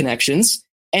HTTPS connections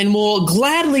and will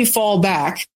gladly fall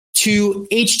back to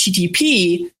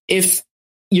HTTP if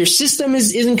your system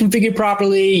isn't configured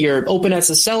properly, your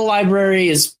OpenSSL library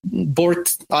is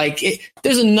borked.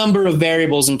 There's a number of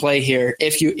variables in play here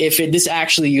if this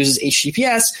actually uses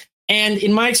HTTPS. And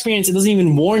in my experience, it doesn't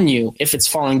even warn you if it's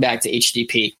falling back to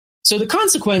HTTP. So the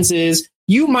consequence is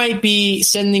you might be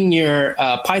sending your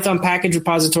Python package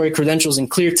repository credentials in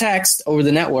clear text over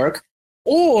the network,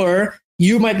 or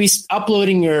you might be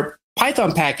uploading your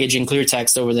Python package in clear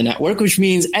text over the network, which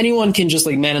means anyone can just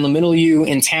man in the middle you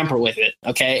and tamper with it,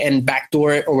 okay, and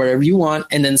backdoor it or whatever you want,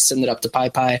 and then send it up to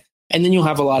PyPy, and then you'll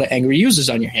have a lot of angry users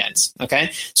on your hands,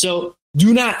 okay? So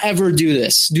do not ever do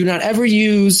this. Do not ever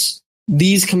use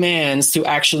these commands to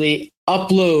actually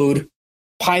upload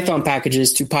Python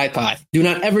packages to PyPy. Do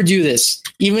not ever do this.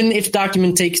 Even if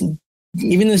documentation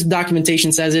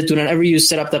says it, do not ever use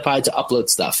setup.py to upload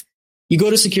stuff. You go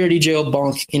to security jail,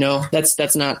 bonk,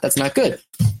 that's not good.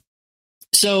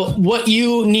 So what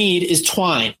you need is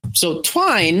Twine. So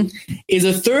Twine is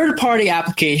a third-party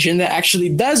application that actually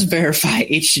does verify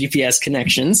HTTPS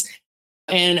connections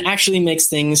and actually makes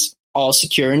things all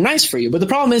secure and nice for you. But the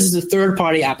problem is it's a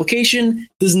third-party application,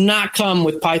 does not come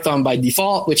with Python by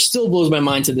default, which still blows my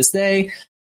mind to this day.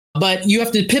 But you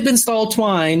have to pip install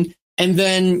Twine, and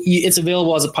then it's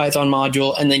available as a Python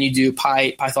module, and then you do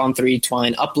Python 3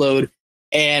 Twine upload,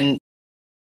 and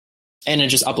it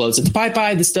just uploads it to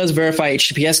PyPy. This does verify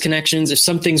HTTPS connections. If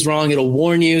something's wrong, it'll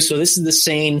warn you. So this is the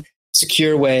same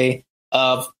secure way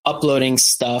of uploading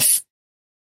stuff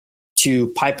to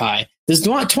PyPy. Does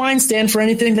Twine stand for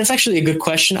anything? That's actually a good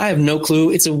question. I have no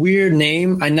clue. It's a weird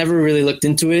name. I never really looked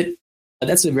into it.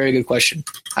 That's a very good question.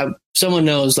 Someone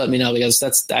knows, let me know, because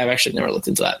I've actually never looked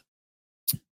into that.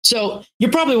 So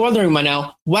you're probably wondering by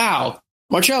now, wow,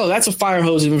 Marcello, that's a fire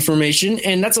hose of information,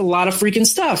 and that's a lot of freaking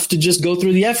stuff to just go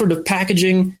through the effort of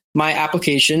packaging my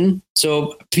application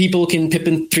so people can pip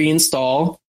and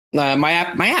pre-install my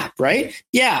app, right?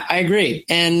 Yeah, I agree.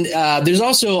 And there's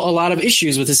also a lot of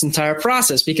issues with this entire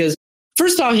process because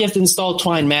first off, you have to install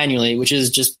Twine manually, which is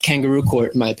just kangaroo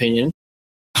court, in my opinion.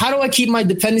 how do I keep my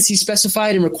dependencies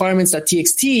specified in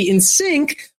requirements.txt in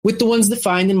sync with the ones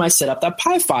defined in my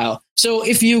setup.py file? So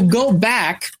if you go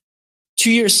back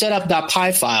to your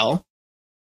setup.py file,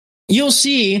 you'll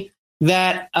see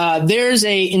that there's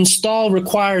a install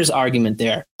requires argument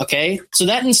there. Okay, so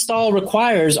that install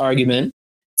requires argument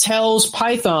tells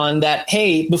Python that,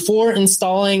 hey, before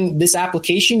installing this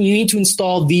application, you need to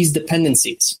install these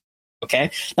dependencies. Okay,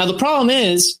 now the problem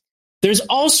is there's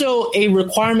also a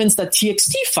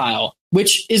requirements.txt file,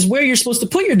 which is where you're supposed to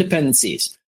put your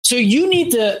dependencies. So you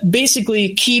need to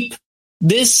basically keep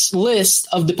this list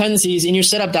of dependencies in your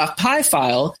setup.py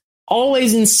file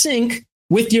always in sync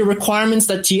with your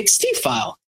requirements.txt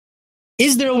file.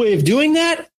 Is there a way of doing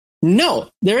that?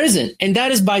 No, there isn't. And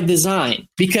that is by design,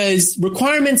 because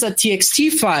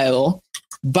requirements.txt file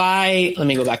let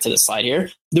me go back to the slide here.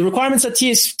 The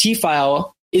requirements.txt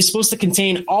file is supposed to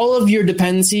contain all of your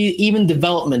dependencies, even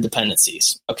development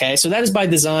dependencies. Okay, so that is by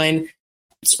design.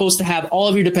 It's supposed to have all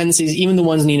of your dependencies, even the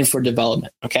ones needed for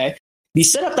development. Okay, the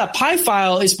setup.py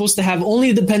file is supposed to have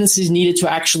only the dependencies needed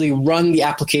to actually run the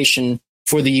application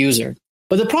for the user.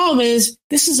 But the problem is,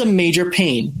 this is a major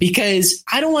pain, because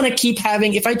I don't want to keep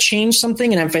having, if I change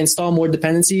something and if I install more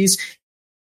dependencies,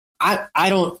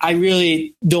 I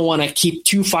really don't want to keep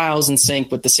two files in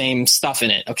sync with the same stuff in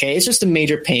it. Okay, it's just a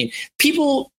major pain.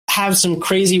 People have some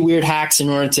crazy weird hacks in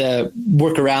order to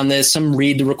work around this. Some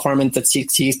read the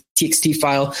requirement.txt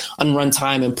file on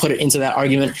runtime and put it into that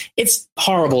argument. It's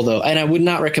horrible though, and I would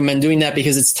not recommend doing that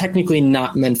because it's technically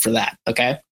not meant for that.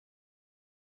 Okay.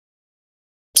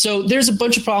 So there's a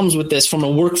bunch of problems with this from a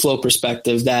workflow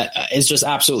perspective that is just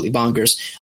absolutely bonkers.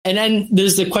 And then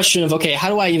there's the question of, okay, how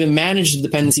do I even manage the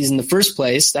dependencies in the first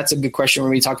place? That's a good question. We're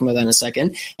going to be talking about that in a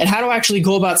second. And how do I actually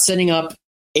go about setting up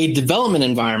a development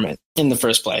environment in the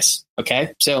first place?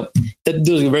 Okay, so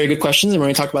those are very good questions, and we're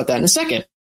going to talk about that in a second.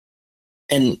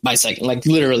 And by second, like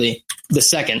literally the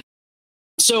second.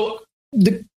 So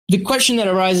the question that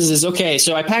arises is, okay,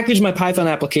 so I package my Python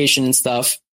application and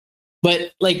stuff,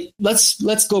 but like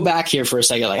let's go back here for a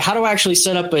second. Like, how do I actually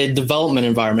set up a development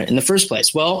environment in the first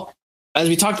place? Well, as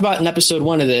we talked about in episode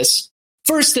 1 of this,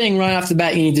 first thing right off the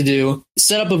bat you need to do is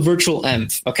set up a virtual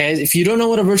env. Okay, if you don't know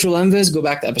what a virtual env is, go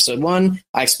back to episode 1.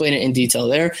 I explain it in detail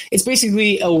there. It's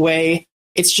basically a way,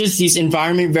 it's just these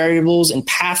environment variables and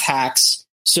path hacks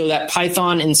so that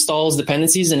Python installs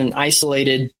dependencies in an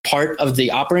isolated part of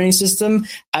the operating system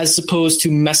as opposed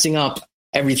to messing up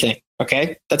everything.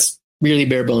 Okay, that's really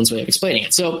bare bones way of explaining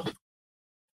it. So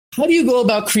how do you go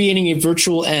about creating a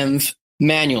virtual env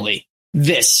manually?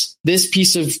 This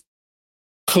piece of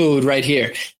code right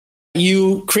here.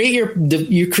 You create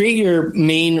your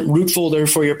main root folder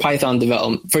for your Python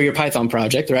development, for your Python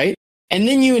project, right? And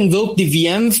then you invoke the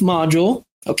VM module,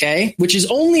 okay, which is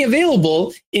only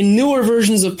available in newer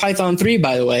versions of Python 3,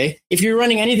 by the way. If you're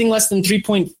running anything less than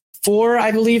 3.4,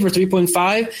 I believe, or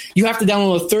 3.5, you have to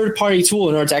download a third-party tool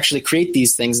in order to actually create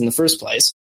these things in the first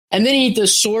place. And then you need to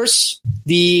source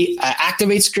the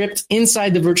activate script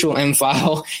inside the virtual env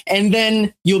file, and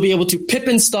then you'll be able to pip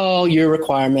install your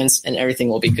requirements, and everything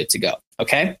will be good to go.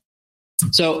 Okay,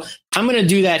 so I'm going to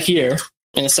do that here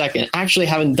in a second. I actually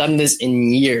haven't done this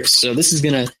in years, so this is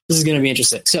gonna be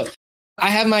interesting. So I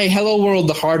have my Hello World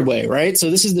the hard way, right?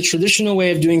 So this is the traditional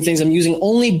way of doing things. I'm using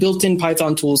only built-in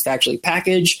Python tools to actually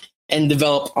package and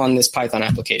develop on this Python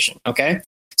application. Okay,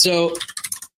 so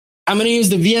I'm going to use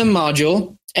the VM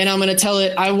module. And I'm going to tell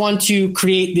it I want to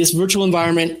create this virtual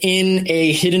environment in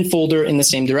a hidden folder in the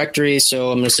same directory. So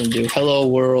I'm just going to do Hello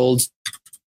World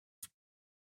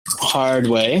hard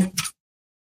way.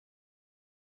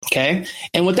 Okay.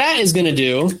 And what that is going to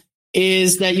do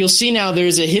is that you'll see now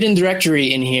there's a hidden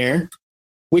directory in here,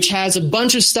 which has a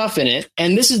bunch of stuff in it.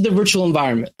 And this is the virtual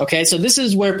environment. Okay. So this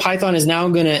is where Python is now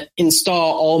going to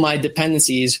install all my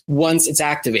dependencies once it's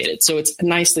activated. So it's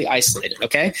nicely isolated.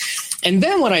 Okay. And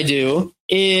then what I do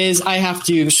is I have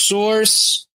to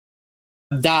source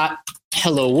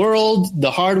 .hello world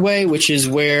the hard way, which is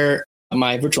where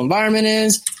my virtual environment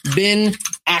is, bin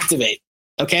activate.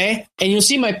 Okay. And you'll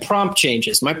see my prompt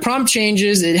changes. My prompt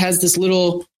changes. It has this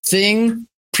little thing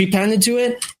prepended to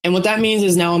it. And what that means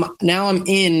is now I'm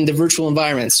in the virtual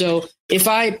environment. So if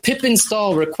I pip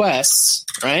install requests,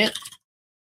 right,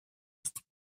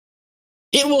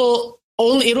 it'll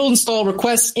install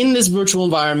requests in this virtual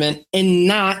environment and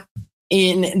not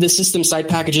in the system side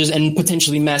packages and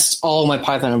potentially mess all my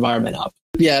Python environment up.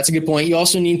 Yeah, that's a good point. You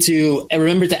also need to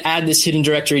remember to add this hidden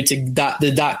directory to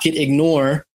the .git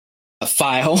ignore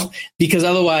file, because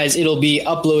otherwise it'll be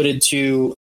uploaded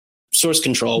to source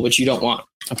control, which you don't want.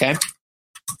 Okay,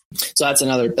 so that's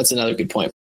another good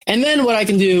point. And then what I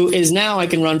can do is now I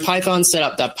can run python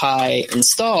setup.py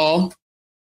install,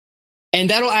 and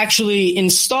that'll actually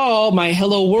install my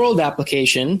hello world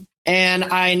application. And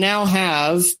I now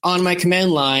have on my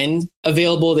command line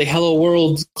available the hello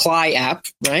world CLI app,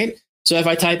 right? So if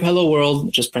I type hello world,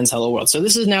 it just prints hello world. So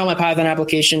this is now my Python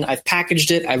application. I've packaged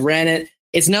it. I've ran it.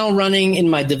 It's now running in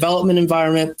my development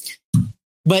environment.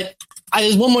 But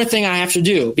there's one more thing I have to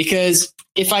do, because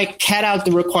if I cat out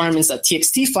the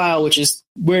requirements.txt file, which is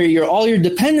where all your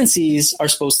dependencies are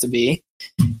supposed to be,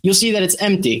 you'll see that it's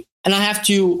empty. And I have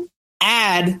to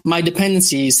add my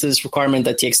dependencies to this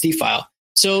requirement.txt file.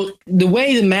 So the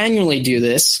way to manually do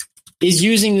this is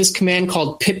using this command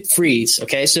called pip freeze.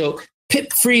 Okay, so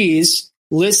pip freeze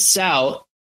lists out,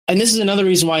 and this is another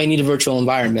reason why you need a virtual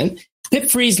environment. Pip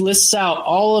freeze lists out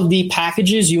all of the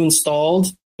packages you installed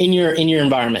in your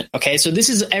environment. Okay, so this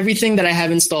is everything that I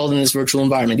have installed in this virtual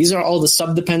environment. These are all the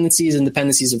sub dependencies and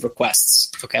dependencies of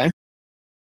requests. Okay,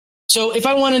 so if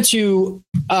I wanted to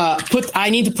I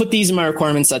need to put these in my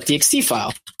requirements.txt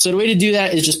file. So the way to do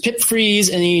that is just pip freeze,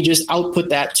 and then you just output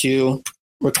that to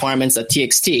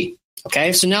requirements.txt.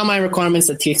 Okay, so now my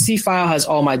requirements.txt file has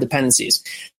all my dependencies.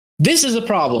 This is a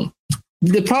problem.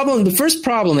 The first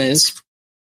problem is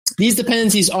these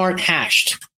dependencies aren't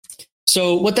hashed.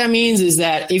 So what that means is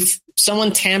that if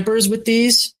someone tampers with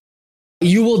these,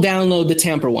 you will download the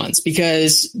tamper ones,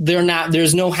 because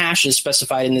there's no hashes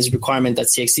specified in this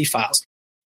requirement.txt files.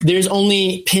 There's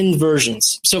only pinned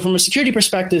versions. So from a security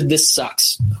perspective, this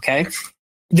sucks. Okay.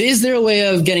 Is there a way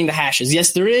of getting the hashes?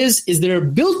 Yes, there is. Is there a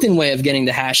built-in way of getting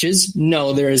the hashes?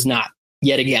 No, there is not.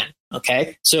 Yet again.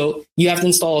 Okay. So you have to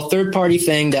install a third-party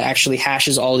thing that actually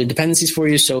hashes all the dependencies for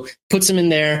you. So puts them in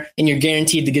there, and you're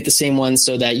guaranteed to get the same ones,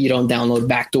 so that you don't download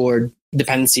backdoor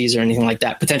dependencies or anything like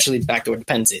that. Potentially backdoor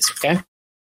dependencies. Okay.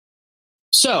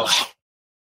 So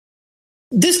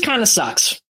this kind of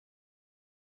sucks.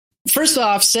 First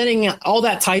off, setting all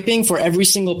that typing for every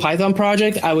single Python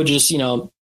project, I would just,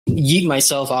 yeet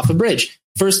myself off a bridge.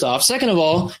 First off. Second of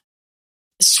all,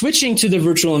 switching to the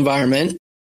virtual environment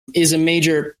is a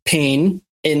major pain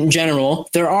in general.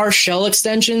 There are shell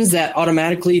extensions that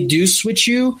automatically do switch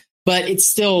you, but it's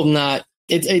still not,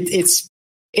 it's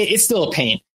still a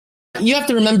pain. You have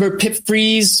to remember pip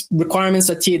freeze requirements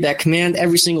that command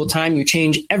every single time you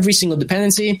change every single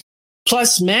dependency.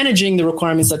 Plus, managing the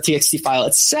requirements.txt file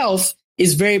itself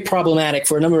is very problematic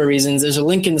for a number of reasons. There's a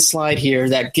link in the slide here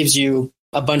that gives you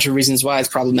a bunch of reasons why it's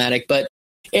problematic, but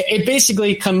it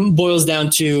basically boils down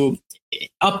to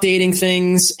updating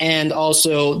things, and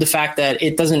also the fact that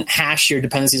it doesn't hash your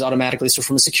dependencies automatically. So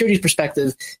from a security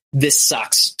perspective, this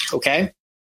sucks. Okay.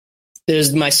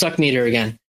 There's my suck meter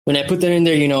again. When I put that in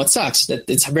there, it sucks. That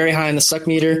it's very high on the suck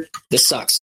meter. This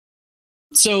sucks.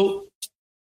 So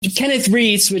Kenneth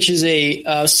Reitz, which is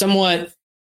a somewhat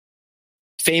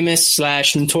famous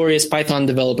 / notorious Python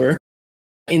developer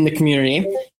in the community,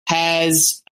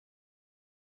 has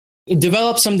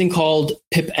developed something called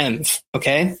pipenv.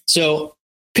 Okay, so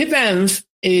pipenv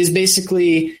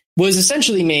was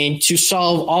essentially made to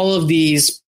solve all of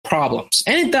these problems,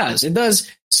 and it does. It does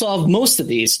solve most of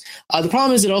these. The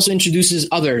problem is it also introduces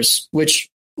others, which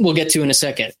we'll get to in a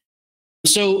second.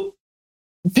 So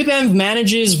pipenv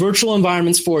manages virtual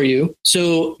environments for you.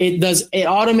 So it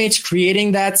automates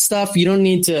creating that stuff. You don't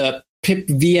need to pip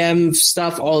VM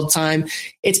stuff all the time.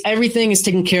 Everything is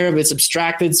taken care of. It's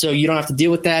abstracted, so you don't have to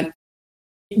deal with that.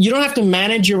 You don't have to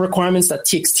manage your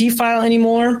requirements.txt file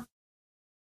anymore,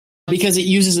 because it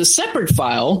uses a separate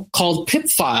file called pip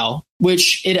file,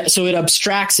 so it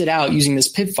abstracts it out using this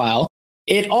pip file.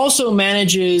 It also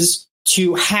manages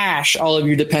to hash all of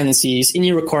your dependencies in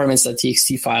your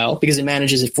requirements.txt file, because it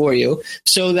manages it for you,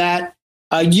 so that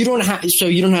you don't have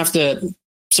to.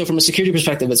 So from a security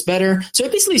perspective, it's better. So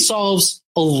it basically solves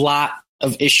a lot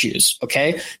of issues.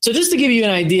 Okay. So just to give you an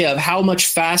idea of how much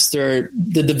faster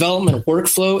the development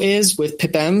workflow is with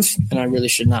pipenv, and I really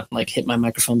should not hit my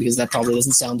microphone, because that probably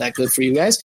doesn't sound that good for you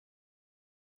guys.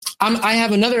 I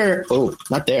have another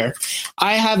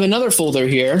folder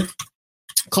here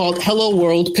called Hello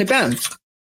World pipenv.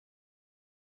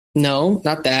 No,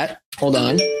 not that. Hold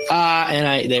on.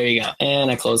 There you go.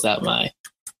 And I closed out my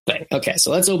thing. Okay,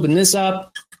 so let's open this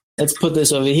up. Let's put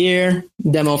this over here.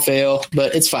 Demo fail,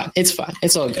 but it's fine. It's fine.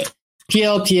 It's all good.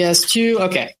 PLPS2.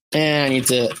 Okay, and I need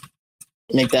to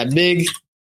make that big.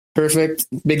 Perfect.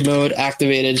 Big mode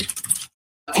activated.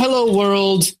 Hello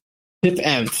World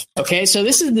pipenv. Okay, so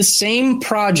this is the same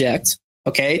project.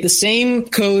 Okay, the same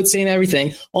code, same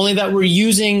everything, only that we're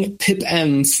using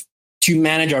pipenv to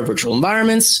manage our virtual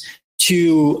environments,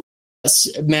 to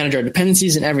manage our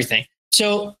dependencies and everything.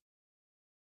 So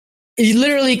it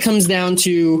literally comes down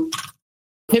to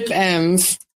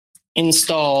pipenv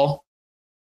install,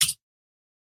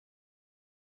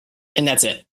 and that's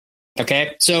it.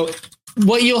 Okay, so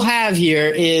what you'll have here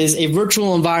is a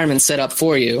virtual environment set up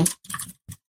for you.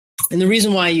 And the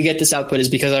reason why you get this output is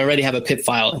because I already have a pip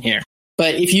file in here.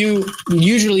 But if you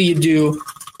do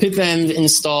pipenv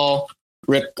install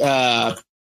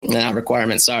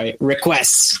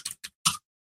requests.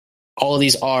 All of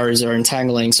these R's are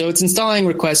entangling. So it's installing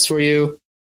requests for you.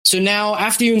 So now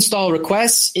after you install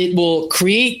requests, it will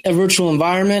create a virtual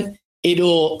environment.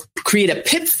 It'll create a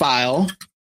pip file.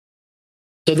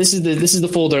 So this is the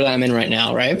folder that I'm in right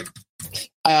now, right?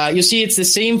 You'll see it's the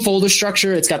same folder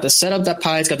structure. It's got the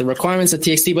setup.py, it's got the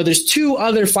requirements.txt, but there's 2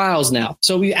 other files now.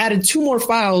 So we added 2 more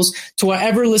files to our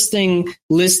ever-growing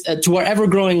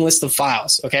list of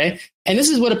files, okay? And this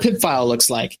is what a pip file looks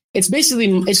like.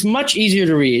 It's much easier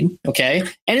to read, okay?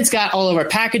 And it's got all of our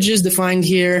packages defined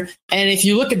here. And if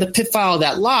you look at the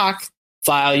pip.file.lock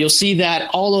file, you'll see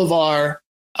that all of our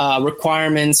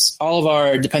requirements, all of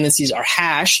our dependencies are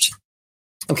hashed.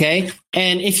 Okay,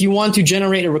 and if you want to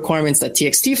generate a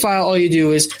requirements.txt file, all you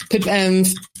do is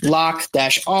pipenv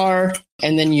lock-r,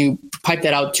 and then you pipe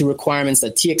that out to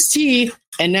requirements.txt.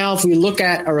 And now if we look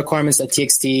at our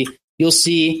requirements.txt, you'll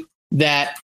see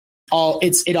that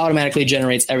it automatically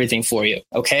generates everything for you.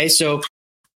 Okay, so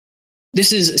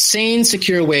this is a sane,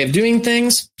 secure way of doing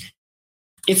things.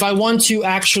 If I want to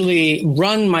actually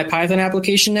run my Python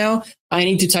application now, I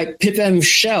need to type pipenv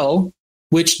shell,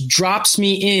 which drops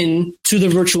me in to the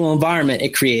virtual environment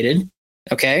it created,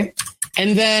 okay?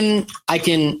 And then I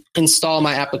can install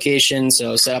my application,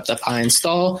 so setup.py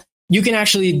install. You can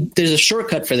actually, there's a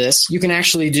shortcut for this. You can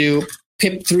actually do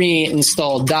pip3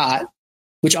 install dot,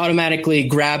 which automatically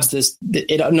grabs this.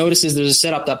 It notices there's a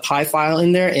setup.py file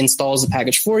in there, installs the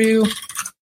package for you,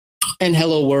 and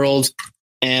hello world,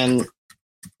 and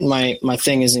my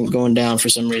thing isn't going down for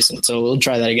some reason, so we'll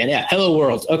try that again. Yeah, hello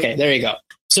world. Okay, there you go.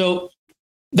 So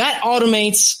that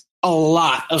automates a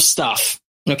lot of stuff,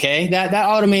 okay? That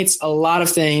automates a lot of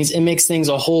things. It makes things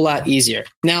a whole lot easier.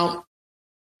 Now,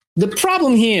 the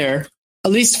problem here,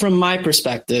 at least from my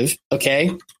perspective,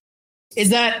 okay, is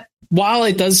that while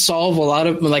it does solve a lot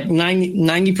of, like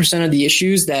 90% of the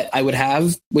issues that I would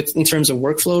have in terms of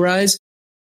workflow rise,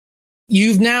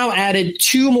 you've now added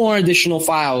 2 more additional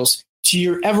files to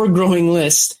your ever-growing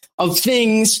list of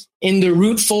things in the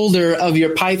root folder of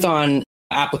your Python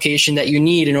application that you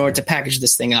need in order to package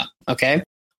this thing up, okay?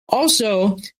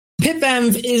 Also,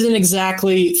 pipenv isn't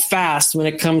exactly fast when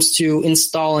it comes to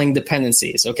installing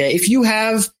dependencies, okay? If you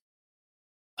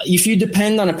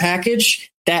depend on a package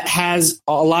that has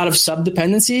a lot of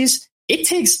sub-dependencies, it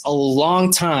takes a long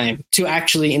time to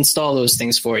actually install those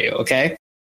things for you, okay?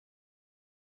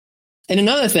 And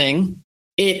another thing,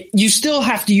 you still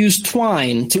have to use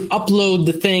Twine to upload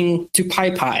the thing to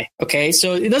PyPy, okay?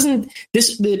 So the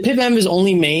pipenv is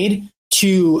only made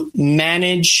to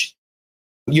manage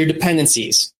your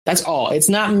dependencies. That's all. It's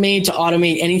not made to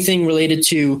automate anything related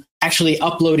to actually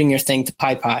uploading your thing to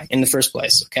PyPy in the first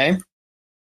place, okay?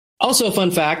 Also, a fun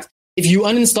fact, if you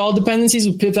uninstall dependencies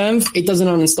with pipenv, it doesn't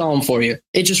uninstall them for you.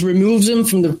 It just removes them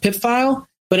from the pip file,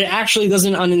 but it actually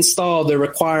doesn't uninstall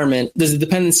the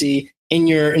dependency in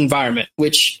your environment,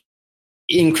 which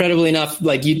incredibly enough,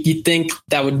 like you'd think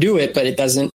that would do it, but it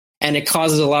doesn't. And it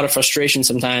causes a lot of frustration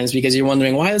sometimes because you're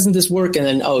wondering, why doesn't this work? And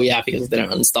then, oh yeah, because they don't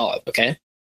uninstall it. Okay.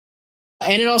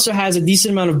 And it also has a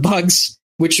decent amount of bugs,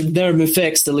 which have never been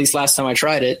fixed, at least last time I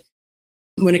tried it,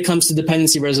 when it comes to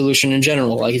dependency resolution in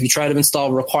general. Like if you try to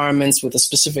install requirements with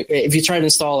if you try to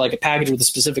install like a package with a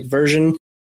specific version,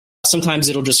 sometimes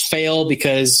it'll just fail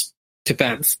because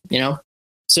pipenv, you know?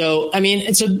 So, I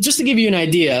mean, so just to give you an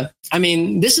idea, I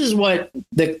mean, this is what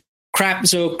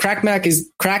CrackMap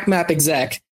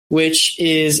exec, which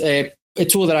is a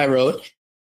tool that I wrote,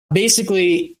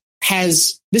 basically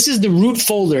this is the root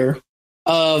folder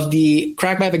of the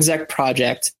CrackMap exec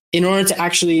project in order to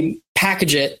actually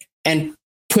package it and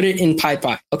put it in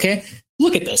PyPy. Okay.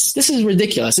 Look at this. This is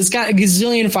ridiculous. It's got a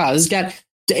gazillion files.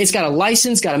 It's got a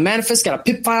license, got a manifest, got a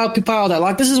pip file, that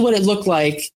lock. This is what it looked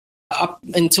like up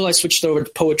until I switched over to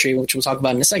Poetry, which we'll talk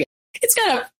about in a second. It's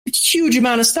got a huge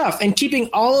amount of stuff, and keeping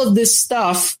all of this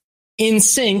stuff in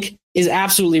sync is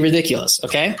absolutely ridiculous,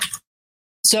 okay?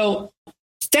 So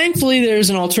thankfully, there's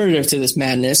an alternative to this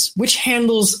madness, which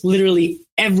handles literally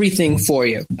everything for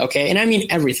you, okay? And I mean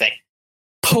everything.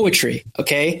 Poetry,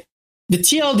 okay? The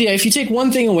TLDR, if you take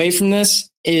one thing away from this,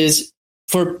 is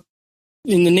in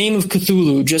the name of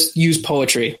Cthulhu, just use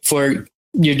Poetry for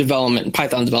your development,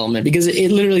 Python development, because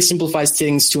it literally simplifies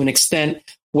things to an extent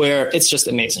where it's just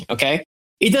amazing, okay?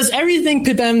 It does everything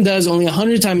pipenv does, only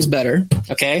 100 times better,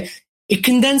 okay? it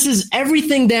condenses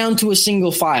everything down to a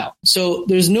single file. So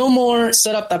there's no more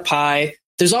setup.py.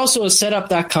 There's also a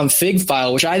setup.config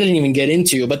file, which I didn't even get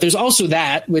into, but there's also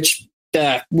that, which we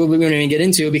won't even get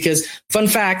into because, fun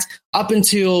fact, up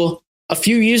until a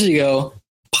few years ago,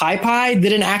 PyPy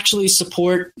didn't actually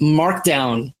support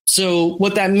Markdown. So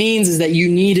what that means is that you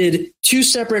needed two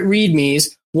separate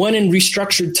READMEs, one in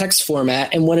restructured text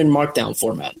format and one in Markdown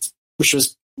format, which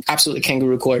was absolutely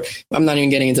kangaroo court. I'm not even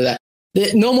getting into that.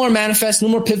 No more manifest, no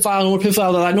more pip file,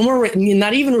 no more,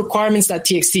 not even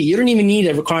requirements.txt. You don't even need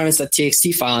a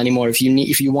requirements.txt file anymore if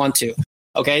you want to.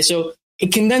 Okay, so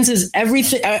it condenses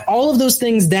everything, all of those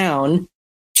things down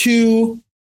to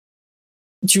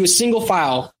a single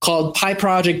file called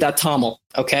pyproject.toml.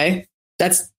 Okay,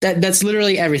 that's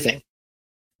literally everything.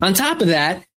 On top of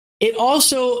that, it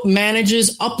also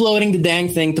manages uploading the dang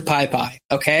thing to PyPy.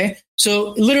 Okay,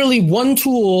 so literally one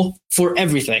tool for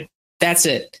everything. That's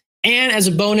it. And as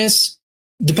a bonus,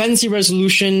 dependency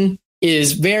resolution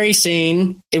is very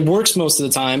sane. It works most of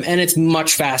the time, and it's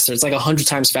much faster. It's like 100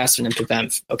 times faster than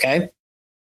pipenv. Okay.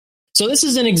 So this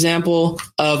is an example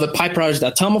of a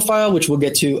pyproject.toml file, which we'll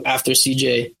get to after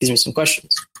CJ gives me some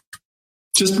questions.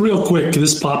 Just real quick,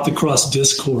 this popped across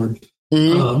Discord.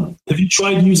 Mm-hmm. Have you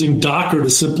tried using Docker to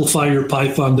simplify your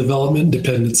Python development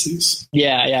dependencies?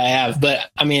 Yeah, I have. But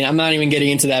I mean, I'm not even getting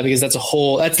into that because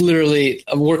that's literally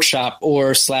a workshop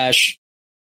or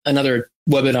 / another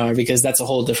webinar because that's a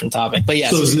whole different topic. But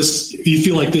yes. So do you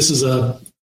feel like this is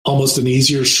almost an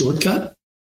easier shortcut?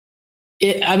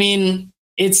 I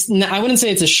wouldn't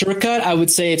say it's a shortcut. I would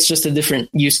say it's just a different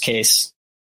use case.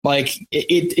 Like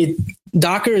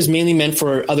Docker is mainly meant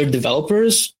for other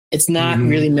developers. It's not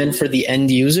really meant for the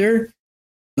end user.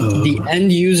 The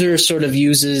end user sort of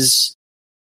uses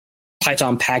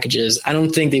Python packages. I don't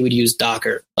think they would use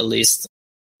Docker, at least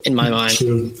in my mind.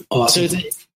 True. Awesome. So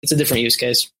it's a different use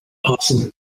case.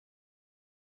 Awesome.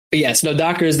 But yes, no,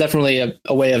 Docker is definitely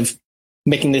a way of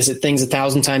making things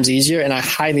 1,000 times easier. And I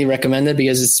highly recommend it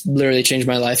because it's literally changed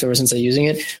my life ever since I'm using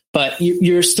it. But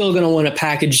you're still going to want to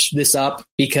package this up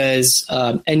because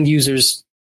end users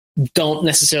don't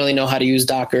necessarily know how to use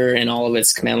Docker and all of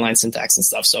its command line syntax and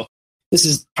stuff. So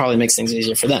this probably makes things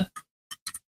easier for them.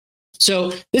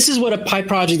 So this is what a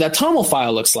pyproject.toml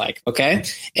file looks like. Okay.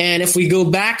 And if we go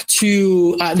back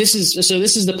to, this is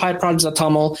the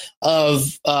pyproject.toml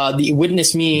of the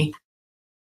Witness Me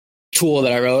tool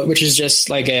that I wrote, which is just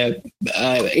like a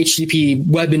HTTP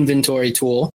web inventory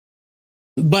tool.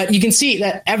 But you can see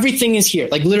that everything is here.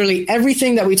 Like literally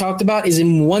everything that we talked about is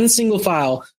in one single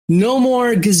file. No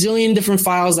more gazillion different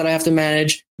files that I have to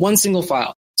manage. One single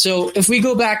file. So if we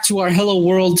go back to our Hello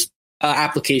World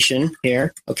application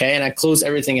here, okay, and I close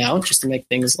everything out just to make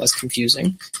things less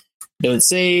confusing. Don't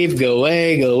save, go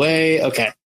away. Okay.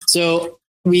 So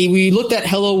we looked at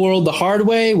Hello World the hard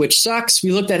way, which sucks.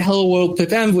 We looked at Hello World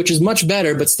pipenv, which is much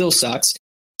better, but still sucks.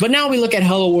 But now we look at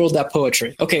Hello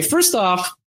World.poetry. Okay, first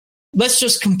off, let's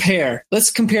just compare.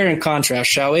 Let's compare and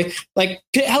contrast, shall we? Like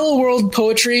Hello World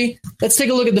poetry. Let's take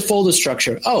a look at the folder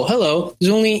structure. Oh, hello.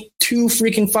 There's only 2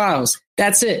 freaking files.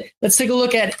 That's it. Let's take a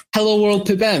look at Hello World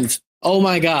pipenv. Oh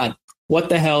my God. What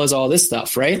the hell is all this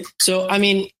stuff, right? So,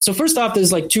 first off,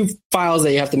 there's like 2 files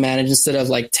that you have to manage instead of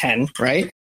like 10, right?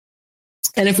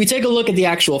 And if we take a look at the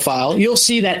actual file, you'll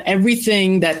see that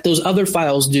everything that those other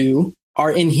files do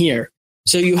are in here.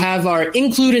 So you have our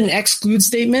include and exclude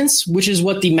statements, which is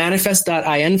what the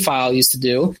manifest.in file used to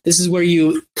do. This is where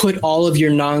you put all of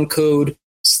your non-code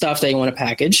stuff that you want to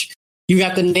package. You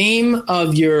got the name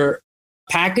of your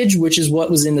package, which is what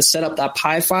was in the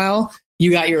setup.py file.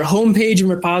 You got your homepage and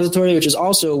repository, which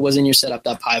was in your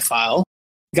setup.py file.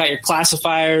 You got your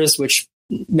classifiers, which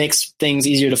makes things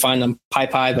easier to find on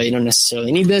PyPy, but you don't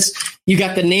necessarily need this. You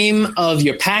got the name of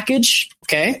your package,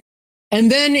 okay? And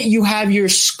then you have your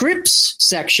scripts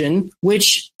section,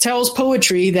 which tells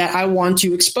Poetry that I want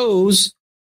to expose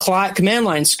command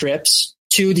line scripts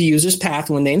to the user's path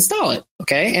when they install it,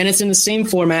 okay? And it's in the same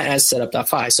format as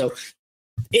setup.py. So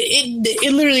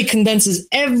it literally condenses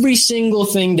every single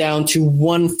thing down to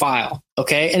one file,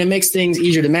 okay? And it makes things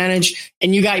easier to manage.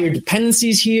 And you got your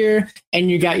dependencies here, and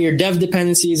you got your dev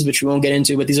dependencies, which we won't get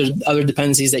into, but these are other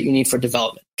dependencies that you need for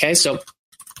development, okay? So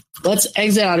let's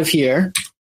exit out of here,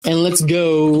 and let's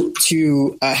go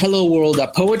to Hello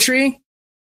World.poetry.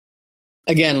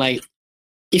 Again, like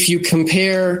if you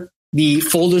compare the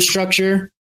folder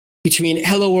structure between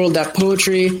Hello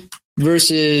World.poetry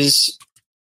versus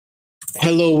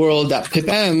Hello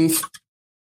World.pipenv,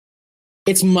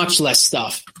 it's much less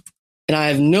stuff. And I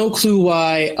have no clue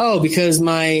why. Oh, because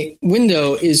my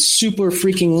window is super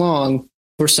freaking long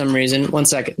for some reason. 1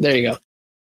 second. There you go.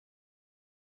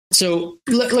 So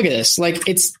look at this. Like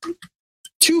it's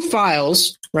 2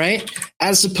 files, right?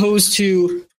 As opposed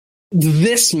to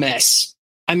this mess.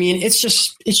 I mean, it's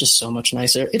just so much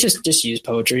nicer. It just use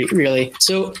Poetry, really.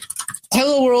 So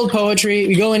Hello World Poetry,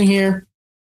 we go in here.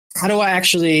 How do I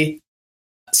actually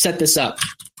set this up?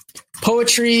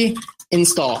 Poetry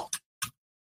install.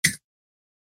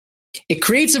 It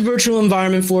creates a virtual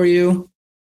environment for you.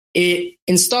 It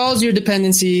installs your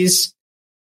dependencies.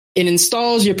 It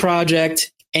installs your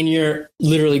project, and you're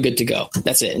literally good to go.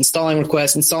 That's it. Installing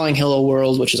request, installing Hello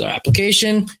World, which is our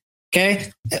application. Okay.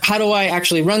 How do I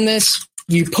actually run this?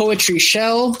 You Poetry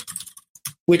shell,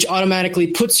 which automatically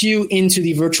puts you into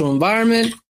the virtual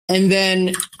environment, and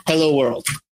then Hello World.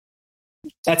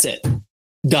 That's it.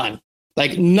 Done.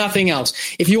 Like nothing else.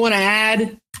 If you want to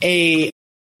add a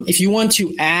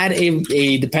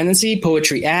dependency,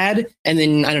 Poetry add, and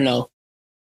then I don't know,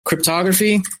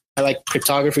 cryptography. I like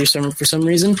cryptography for some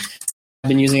reason. I've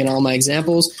been using it in all my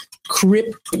examples.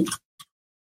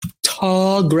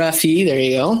 Cryptography. There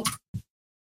you go.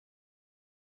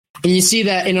 And you see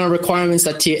that in our requirements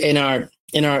in our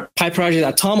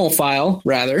PyProject.toml file,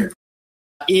 rather,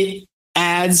 it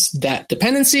adds that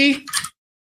dependency,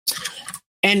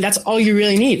 and that's all you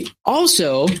really need.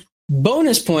 Also,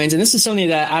 bonus points, and this is something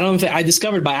that I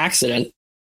discovered by accident.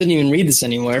 Didn't even read this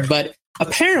anywhere, but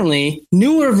apparently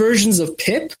newer versions of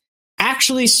pip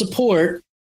actually support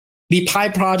the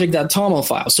PyProject.toml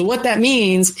file. So what that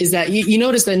means is that you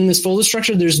notice that in this folder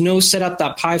structure, there's no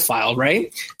setup.py file,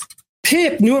 right?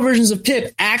 Pip, newer versions of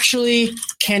pip actually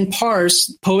can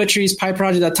parse Poetry's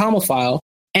PyProject.toml file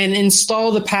and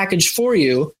install the package for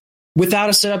you without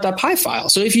a setup.py file.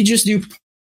 So if you just do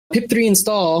pip3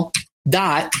 install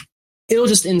dot, it'll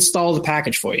just install the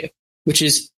package for you, which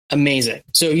is amazing.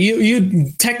 So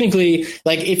you technically,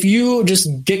 like if you just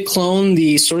git clone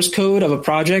the source code of a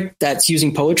project that's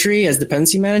using Poetry as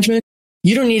dependency management,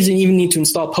 you don't even need to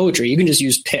install Poetry. You can just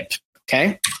use pip.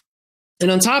 Okay.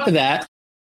 And on top of that,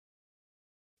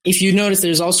 if you notice,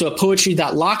 there's also a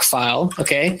poetry.lock file,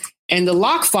 okay? And the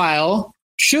lock file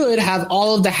should have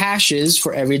all of the hashes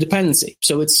for every dependency.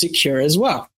 So it's secure as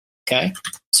well, okay?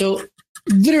 So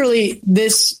literally,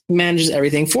 this manages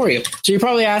everything for you. So you're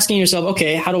probably asking yourself,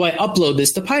 okay, how do I upload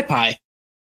this to PyPy?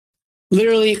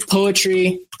 Literally,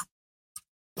 Poetry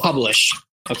publish,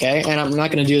 okay? And I'm not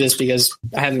going to do this because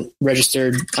I haven't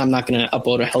registered. I'm not going to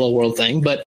upload a Hello World thing,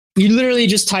 but you literally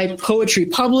just type Poetry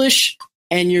publish,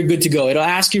 and you're good to go. It'll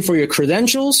ask you for your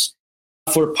credentials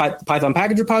for Python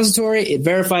package repository. It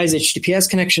verifies HTTPS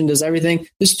connection, does everything.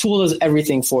 This tool does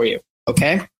everything for you,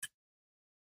 okay?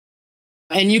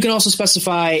 And you can also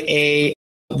specify a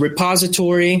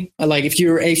repository, like if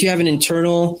you have an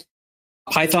internal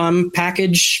Python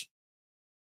package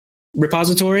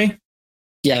repository.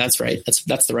 Yeah, that's right.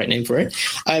 That's the right name for it.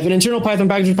 I have an internal Python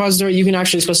package repository. You can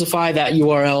actually specify that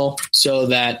URL so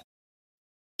that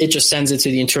it just sends it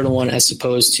to the internal one as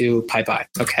opposed to PyPy.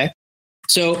 Okay.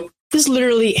 So this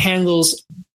literally handles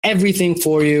everything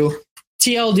for you.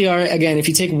 TLDR, again, if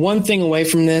you take one thing away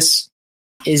from this,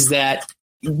 is that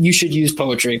you should use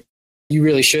Poetry. You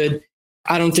really should.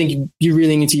 I don't think you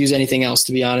really need to use anything else,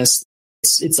 to be honest.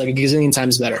 It's like a gazillion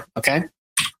times better. Okay.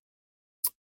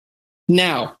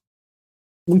 Now,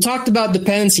 we talked about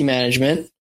dependency management.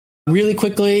 Really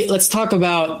quickly, let's talk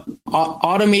about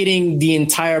automating the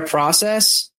entire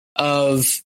process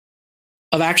of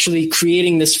actually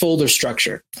creating this folder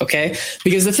structure, okay?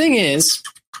 Because the thing is,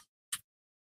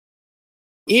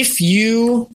 if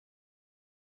you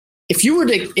were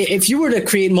to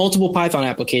create multiple Python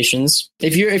applications,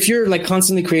 if you're like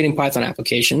constantly creating Python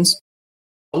applications,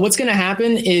 what's going to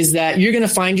happen is that you're going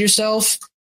to find yourself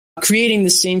creating the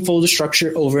same folder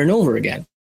structure over and over again,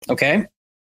 okay?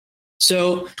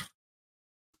 So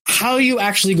how do you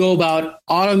actually go about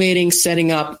automating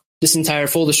setting up this entire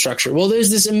folder structure? Well,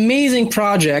 there's this amazing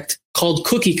project called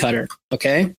Cookie Cutter,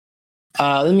 okay?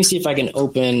 Let me see if I can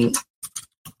open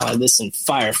this in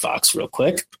Firefox real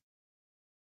quick.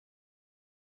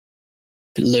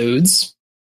 It loads.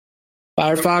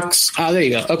 Firefox. There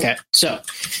you go. Okay, so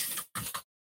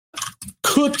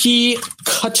Cookie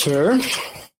Cutter.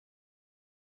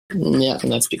 Yeah,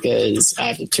 and that's because I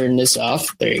have to turn this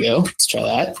off. There you go. Let's try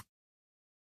that.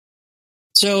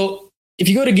 So if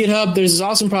you go to GitHub, there's this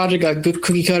awesome project called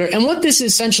Cookie Cutter. And what this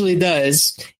essentially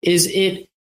does is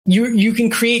you can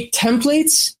create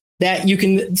templates that you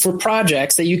can, for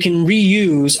projects that you can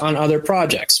reuse on other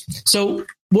projects. So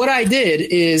what I did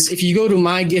is, if you go to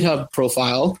my GitHub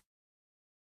profile,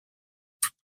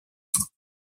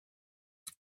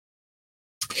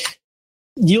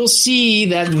 you'll see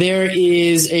that there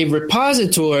is a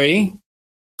repository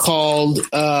called,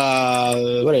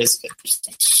 what is it?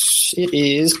 It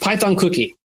is Python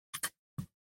cookie.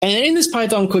 And in this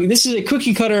Python cookie, this is a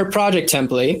cookie cutter project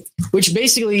template, which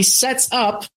basically sets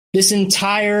up this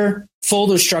entire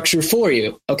folder structure for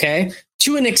you, okay?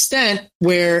 To an extent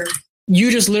where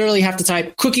you just literally have to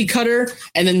type cookie cutter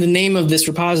and then the name of this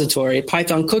repository,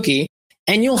 Python cookie,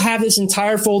 and you'll have this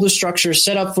entire folder structure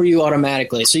set up for you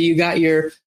automatically. So you got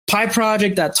your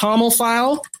pyproject.toml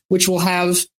file, which will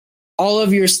have all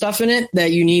of your stuff in it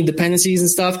that you need, dependencies and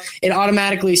stuff. It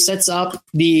automatically sets up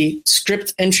the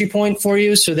script entry point for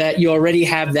you so that you already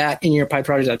have that in your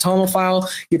pyproject.toml file.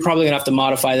 You're probably going to have to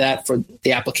modify that for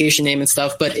the application name and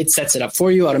stuff, but it sets it up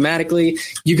for you automatically.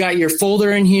 You got your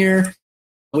folder in here,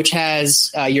 which has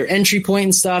your entry point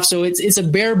and stuff. So it's a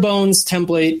bare bones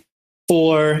template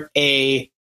for a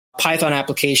Python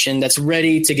application that's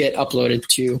ready to get uploaded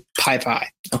to PyPy.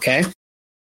 Okay.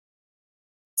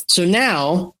 So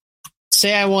now,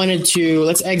 say I wanted to,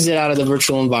 let's exit out of the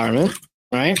virtual environment,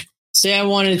 right? Say I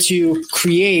wanted to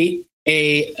create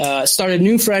start a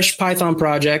new fresh Python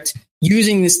project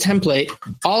using this template.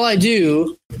 All I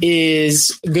do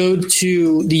is go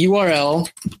to the URL,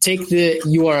 take the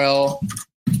URL,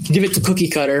 give it to Cookie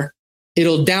Cutter.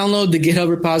 It'll download the GitHub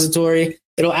repository.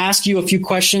 It'll ask you a few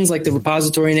questions like the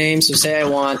repository name. So say I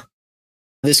want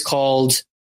this called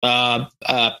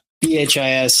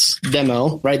BHIS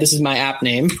demo, right? This is my app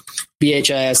name,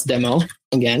 BHIS demo,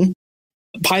 again,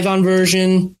 Python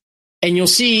version. And you'll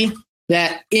see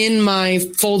that in my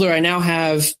folder, I now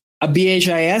have a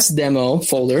BHIS demo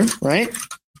folder, right?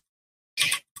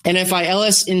 And if I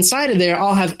ls inside of there,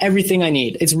 I'll have everything I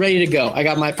need. It's ready to go. I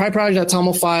got my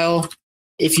pyproject.toml file.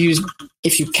 If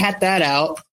you cat that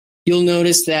out, you'll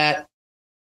notice that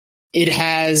it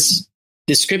has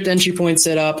the script entry point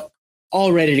set up,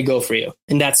 all ready to go for you.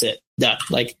 And that's it. Done.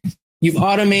 Like you've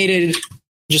automated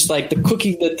just like the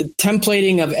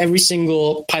templating of every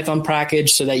single Python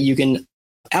package so that you can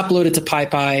upload it to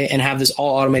PyPy and have this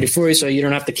all automated for you so you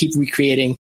don't have to keep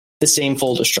recreating the same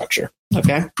folder structure.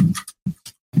 Okay.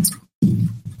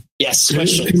 Yes.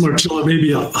 Question. Marcella, maybe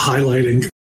highlighting.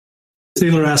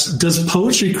 Taylor asked, does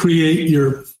Poetry create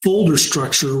your folder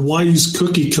structure? Why use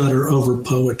Cookie Cutter over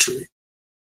Poetry?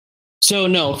 So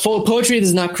no, Poetry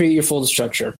does not create your folder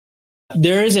structure.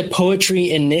 There is a Poetry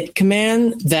init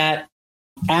command that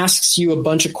asks you a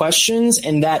bunch of questions,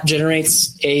 and that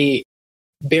generates a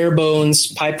bare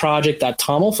bones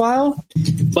pyproject.toml file,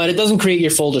 but it doesn't create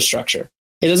your folder structure.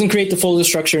 It doesn't create the folder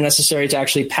structure necessary to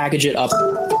actually package it up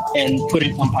and put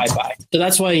it on PyPy. So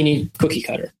that's why you need Cookie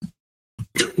Cutter.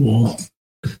 Cool.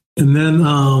 And then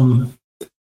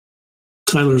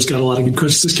Tyler's got a lot of good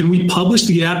questions. Can we publish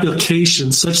the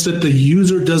application such that the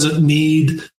user doesn't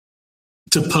need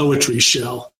to Poetry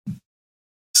shell?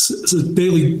 So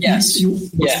Bailey, yes.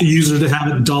 What's the user to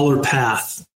have a dollar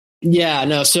path? Yeah,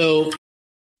 no. So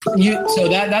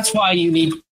that's why you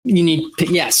need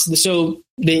yes. So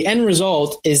the end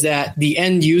result is that the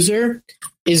end user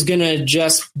is going to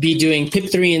just be doing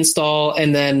pip3 install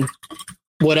and then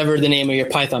whatever the name of your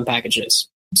Python package is.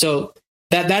 So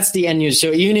that's the end user.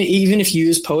 So even if you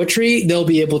use Poetry, they'll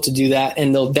be able to do that,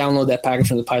 and they'll download that package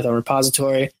from the Python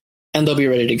repository, and they'll be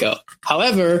ready to go.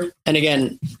 However, and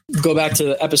again, go back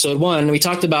to episode 1, we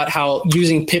talked about how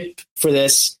using pip for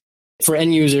this for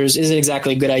end users isn't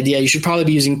exactly a good idea. You should probably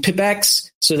be using pipx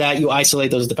so that you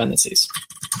isolate those dependencies.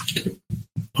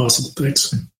 Awesome.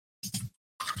 Thanks.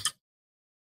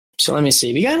 So let me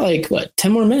see. We got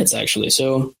 10 more minutes actually.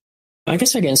 So I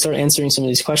guess I can start answering some of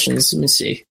these questions. Let me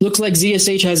see. Looks like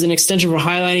ZSH has an extension for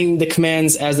highlighting the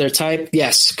commands as their type.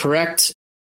 Yes, correct.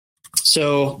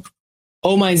 So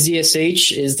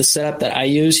OhMyZSH is the setup that I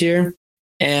use here.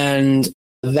 And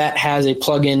that has a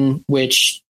plugin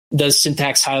which does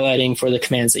syntax highlighting for the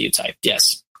commands that you type.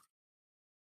 Yes.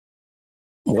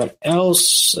 What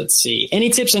else? Let's see.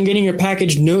 Any tips on getting your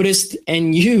package noticed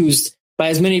and used by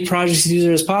as many project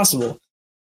users as possible?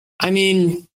 I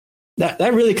mean,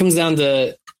 that really comes down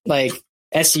to like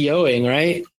SEOing,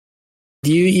 right?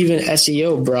 Do you even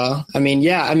SEO, bro? I mean,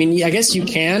 yeah. I mean, I guess you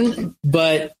can,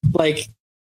 but like,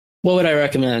 what would I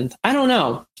recommend? I don't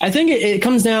know. I think it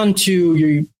comes down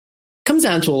to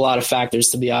a lot of factors,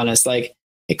 to be honest. Like,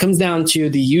 it comes down to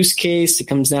the use case. It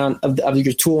comes down of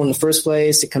your tool in the first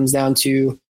place. It comes down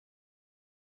to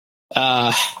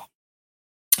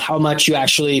how much you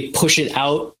actually push it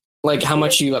out, like how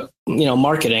much you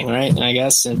marketing, right? I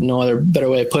guess, and no other better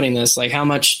way of putting this, like how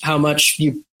much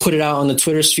you put it out on the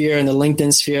Twitter sphere and the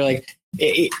LinkedIn sphere. Like,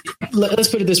 let's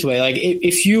put it this way: like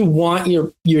if you want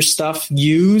your stuff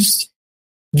used,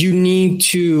 you need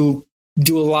to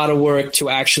do a lot of work to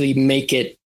actually make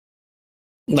it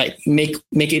like make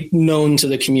it known to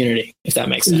the community, if that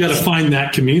makes sense. You got to find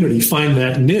that community, find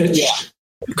that niche. Yeah,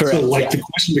 correct. So the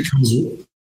question becomes,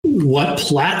 what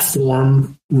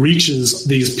platform reaches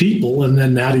these people, and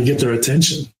then how do you get their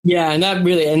attention? Yeah, and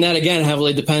that again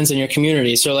heavily depends on your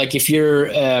community. So like if you're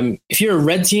a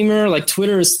red teamer, like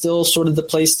Twitter is still sort of the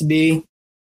place to be.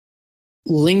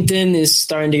 LinkedIn is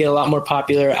starting to get a lot more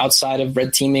popular outside of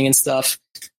red teaming and stuff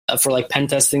for like pen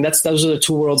testing. Those are the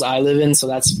two worlds I live in. So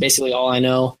that's basically all I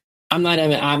know. I'm not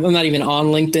even on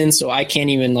LinkedIn, so I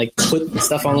can't even like put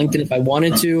stuff on LinkedIn if I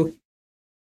wanted to.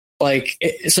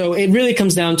 So it really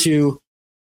comes down to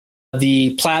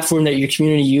the platform that your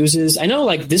community uses. I know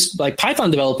like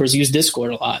Python developers use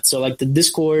Discord a lot. So like the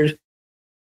Discord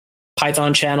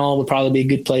Python channel would probably be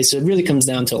a good place. So it really comes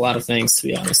down to a lot of things, to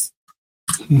be honest.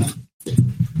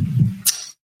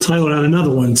 Tyler had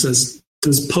another one. It says,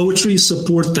 does poetry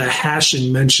support the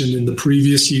hashing mentioned in the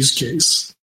previous use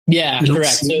case? Yeah,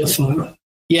 correct. So,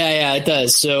 yeah, it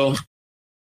does. So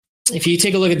if you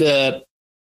take a look at the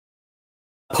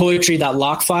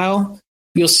poetry.lock file,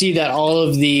 you'll see that all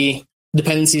of the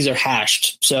dependencies are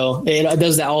hashed. So it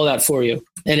does all that for you.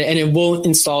 And it won't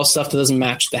install stuff that doesn't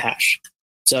match the hash.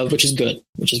 So, which is good,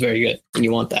 which is very good. And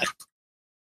you want that.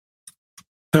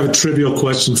 I have a trivial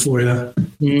question for you.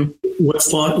 Mm-hmm. What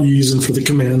font are you using for the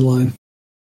command line?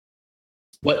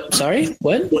 What? Sorry?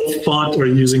 What font are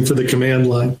you using for the command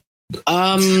line?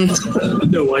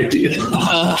 No idea.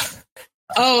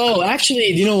 Actually,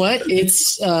 you know what?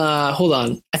 It's hold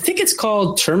on. I think it's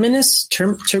called Terminus.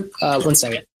 1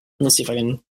 second. Let me see if I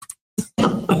can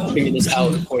figure this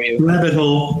out for you. Rabbit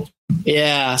hole.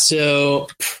 Yeah. So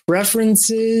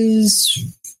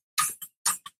preferences.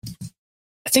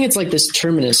 I think it's like this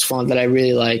Terminus font that I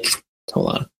really like. Hold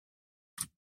on.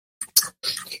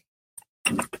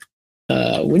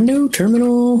 Window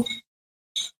terminal.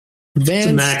 Advanced.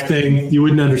 It's a Mac thing. You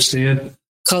wouldn't understand.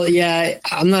 Yeah,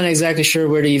 I'm not exactly sure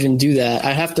where to even do that.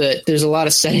 I have to. There's a lot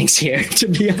of settings here, to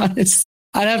be honest.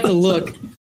 I'd have to look,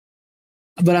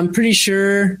 but I'm pretty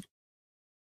sure.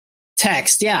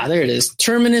 Text. Yeah, there it is.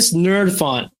 Terminus nerd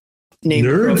font.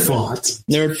 Nerd font.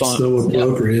 Nerd font. So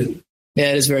appropriate. Yep.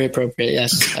 Yeah, it is very appropriate.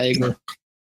 Yes, I agree.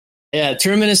 Yeah,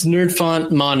 Terminus nerd font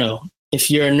mono.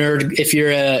 If you're a nerd, if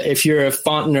you're a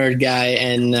font nerd guy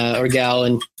and or gal,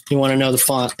 and you want to know the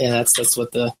font, yeah, that's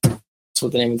what the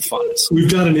name of the font is.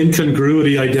 We've got an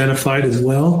incongruity identified as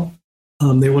well.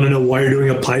 They want to know why you're doing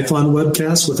a Python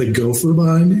webcast with a gopher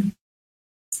behind you.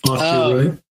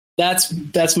 Right?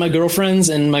 That's my girlfriend's,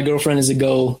 and my girlfriend is a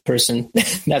Go person.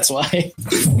 That's why.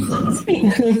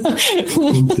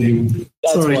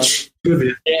 Sorry.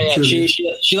 Yeah.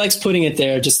 She likes putting it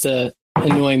there just to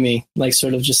annoy me, like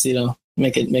sort of just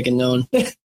make it known.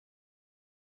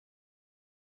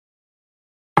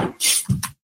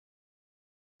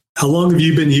 How long have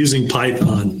you been using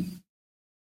Python?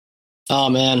 Oh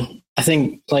man, I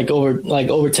think like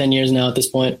over 10 years now at this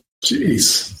point.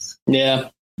 Jeez. Yeah.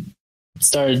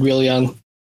 Started real young.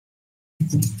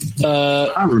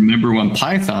 I remember when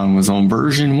Python was on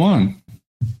version 1.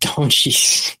 Oh,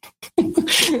 jeez.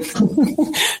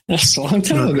 That's a long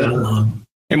time ago.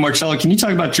 Hey, Marcello, can you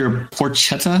talk about your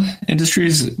Porchetta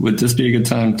Industries? Would this be a good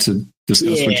time to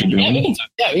discuss what you're doing? We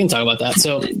can talk about that.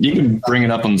 So you can bring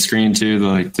it up on the screen too,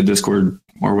 like the Discord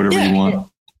or whatever you want.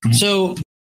 Yeah. So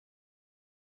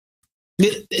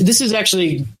this is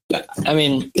actually,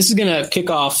 this is going to kick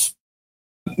off.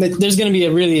 There's going to be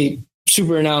a really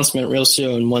super announcement real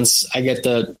soon once I get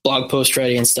the blog post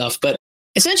ready and stuff. But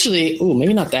essentially,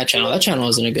 maybe not that channel. That channel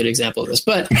isn't a good example of this.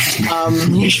 But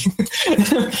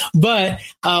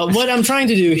what I'm trying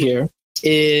to do here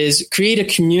is create a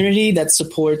community that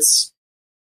supports,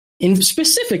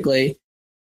 specifically,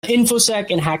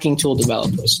 InfoSec and hacking tool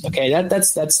developers. Okay,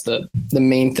 that's the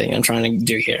main thing I'm trying to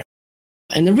do here.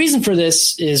 And the reason for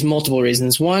this is multiple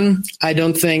reasons. One, I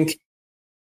don't think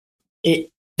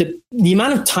the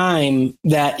amount of time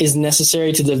that is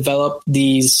necessary to develop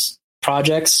these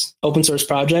projects, open source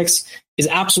projects, is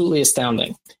absolutely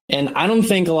astounding. And I don't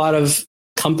think a lot of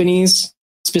companies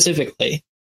specifically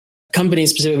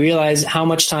realize how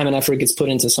much time and effort gets put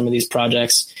into some of these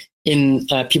projects in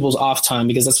people's off time,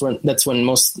 because that's when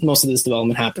most of this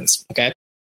development happens. Okay.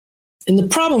 And the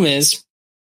problem is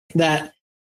that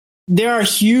there are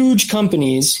huge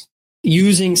companies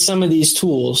using some of these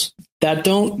tools that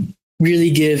don't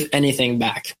really give anything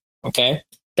back. Okay.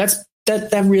 That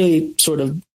really sort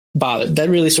of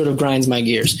grinds my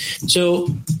gears. So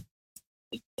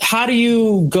how do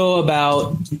you go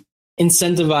about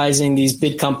incentivizing these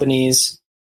big companies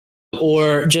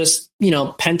or just,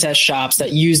 pen test shops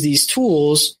that use these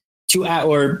tools to,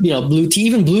 or, blue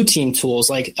team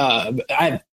tools? Like,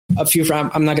 a few,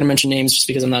 I'm not going to mention names just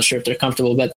because I'm not sure if they're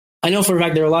comfortable, but I know for a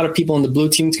fact there are a lot of people in the blue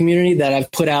team community that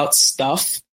have put out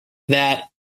stuff that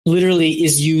literally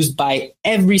is used by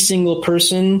every single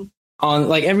person on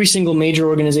like every single major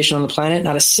organization on the planet.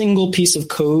 Not a single piece of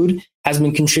code has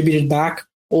been contributed back,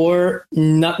 or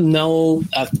no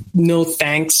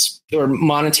thanks or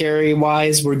monetary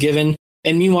wise were given.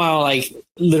 And meanwhile, like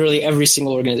literally every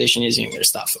single organization is using their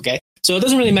stuff. Okay. So it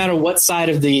doesn't really matter what side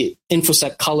of the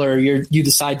InfoSec color you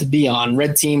decide to be on,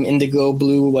 red team, indigo,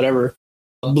 blue, whatever,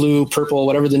 blue, purple,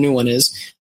 whatever the new one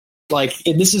is. Like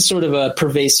this is sort of a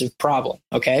pervasive problem.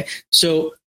 Okay.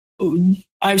 So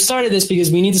I've started this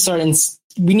because we need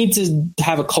to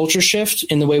have a culture shift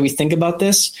in the way we think about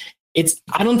this.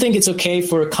 I don't think it's okay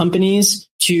for companies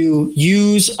to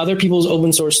use other people's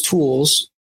open source tools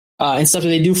and stuff that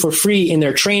they do for free in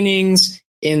their trainings,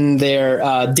 in their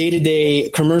day-to-day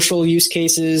commercial use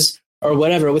cases or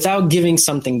whatever without giving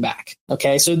something back.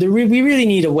 Okay. So we really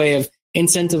need a way of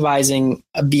incentivizing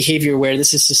a behavior where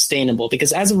this is sustainable,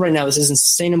 because as of right now, this isn't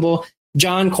sustainable.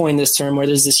 John coined this term where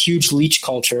there's this huge leech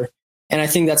culture. And I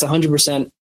think that's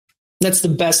 100%. That's the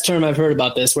best term I've heard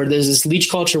about this, where there's this leech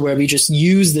culture where we just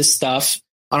use this stuff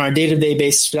on our day-to-day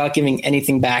basis without giving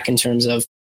anything back in terms of,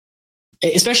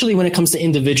 especially when it comes to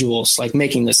individuals like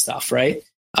making this stuff, right?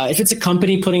 If it's a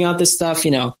company putting out this stuff,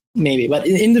 maybe, but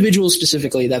individuals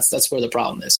specifically, that's where the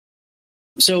problem is.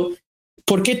 So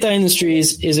Porqueta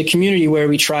Industries is a community where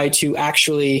we try to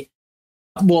actually,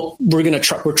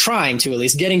 we're trying to at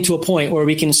least getting to a point where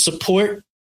we can support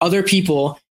other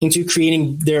people into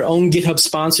creating their own GitHub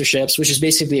sponsorships, which is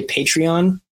basically a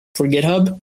Patreon for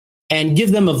GitHub, and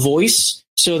give them a voice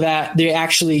so that they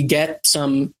actually get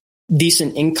some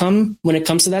decent income when it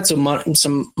comes to that. So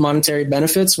some monetary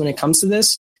benefits when it comes to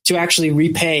this to actually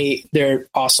repay their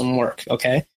awesome work.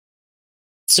 Okay.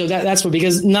 So that's what,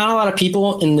 because not a lot of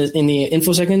people in the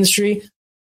InfoSec industry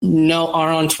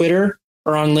are on Twitter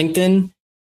or on LinkedIn,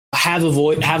 have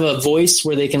a voice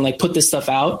where they can like put this stuff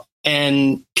out,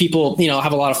 and people,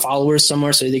 have a lot of followers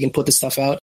somewhere so they can put this stuff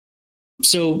out.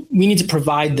 So we need to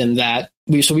provide them that.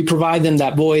 We provide them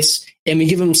that voice, and we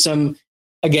give them some,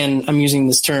 again, I'm using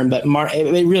this term, but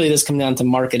it really does come down to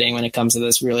marketing when it comes to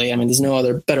this, really. I mean, there's no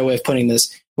other better way of putting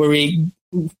this, where we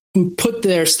put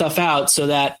their stuff out so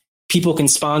that people can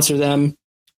sponsor them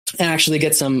and actually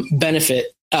get some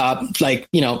benefit,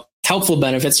 helpful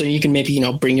benefits. So you can maybe,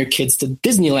 bring your kids to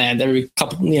Disneyland every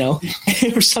couple,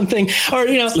 or something, or,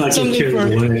 something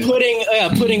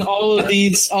for putting all of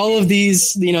these,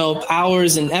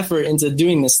 hours and effort into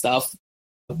doing this stuff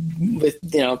with,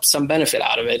 some benefit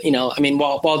out of it. I mean,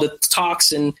 while the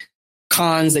talks and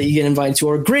cons that you get invited to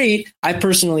are great, I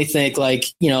personally think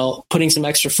putting some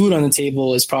extra food on the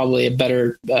table is probably a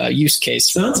better use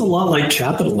case. Sounds a lot like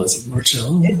capitalism,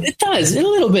 Marcello. It does, a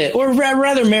little bit, or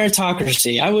rather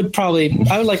meritocracy. I would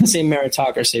like to say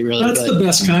meritocracy, really. That's the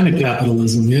best kind of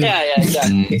capitalism. Yeah,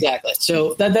 exactly.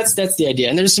 So that's the idea.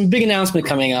 And there's some big announcement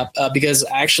coming up because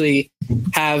I actually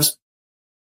have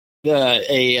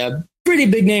a pretty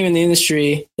big name in the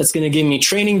industry that's going to give me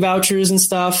training vouchers and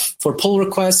stuff for pull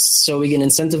requests, so we can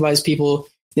incentivize people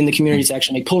in the community to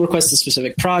actually make pull requests to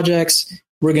specific projects.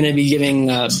 We're going to be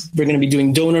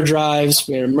doing donor drives,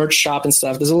 we're a merch shop and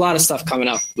stuff. There's a lot of stuff coming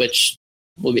up, which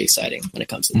will be exciting when it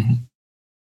comes to that.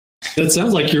 That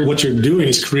sounds like what you're doing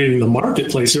is creating the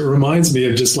marketplace. It reminds me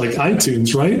of just like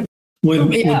iTunes, right? When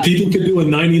people could do a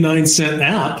 99-cent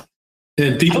app,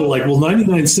 and people are like, well,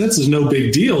 99 cents is no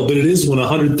big deal, but it is when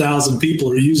 100,000 people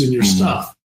are using your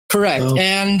stuff. Correct. So,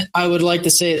 and I would like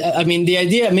to say, I mean, the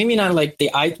idea, maybe not like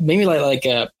maybe like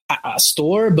a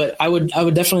store, but I would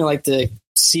definitely like to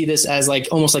see this as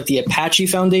almost like the Apache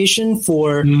Foundation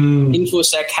for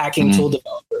InfoSec hacking tool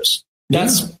developers.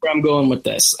 That's where I'm going with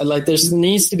this. There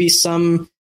needs to be some,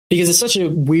 because it's such a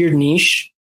weird niche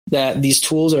that these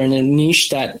tools are in a niche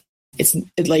that it's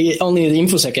only the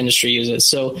InfoSec industry uses.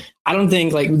 So I don't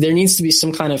think there needs to be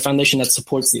some kind of foundation that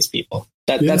supports these people.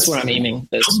 That's where I'm aiming.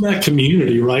 From that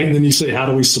community, right? And then you say, how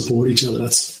do we support each other?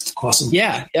 That's awesome.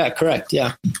 Yeah, correct.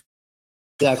 Yeah,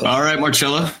 exactly. All right,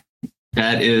 Marcello.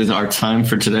 That is our time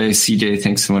for today. CJ,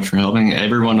 thanks so much for helping.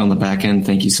 Everyone on the back end,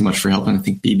 thank you so much for helping. I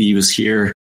think BB was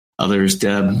here. Others,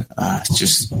 Deb,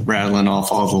 just rattling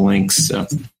off all the links. So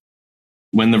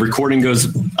when the recording goes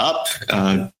up,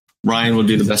 Ryan will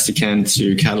do the best he can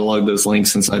to catalog those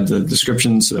links inside the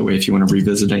description. So that way, if you want to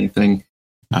revisit anything,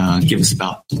 give us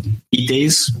about 8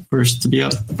 days for us to be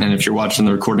up. And if you're watching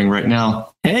the recording right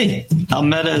now, hey, how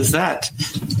meta is that?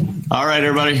 All right,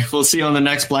 everybody. We'll see you on the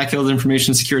next Black Hills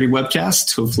Information Security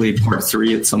webcast. Hopefully part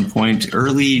 3 at some point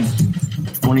early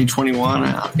 2021,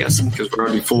 I'm guessing, because we're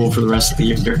already full for the rest of the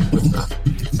year.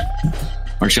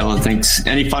 Marcella, thanks.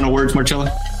 Any final words, Marcella?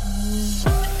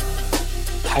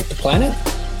 Hack the planet?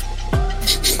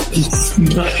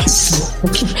 Nice.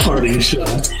 Party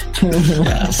shot.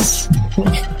 Yes. All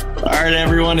right,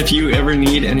 everyone. If you ever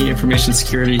need any information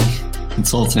security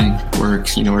consulting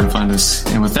work, you know where to find us.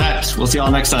 And with that, we'll see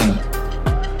y'all next time.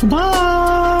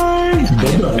 Bye.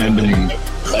 Bye-bye. Ending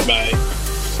Bye-bye.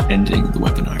 the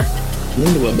webinar.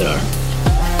 End the webinar.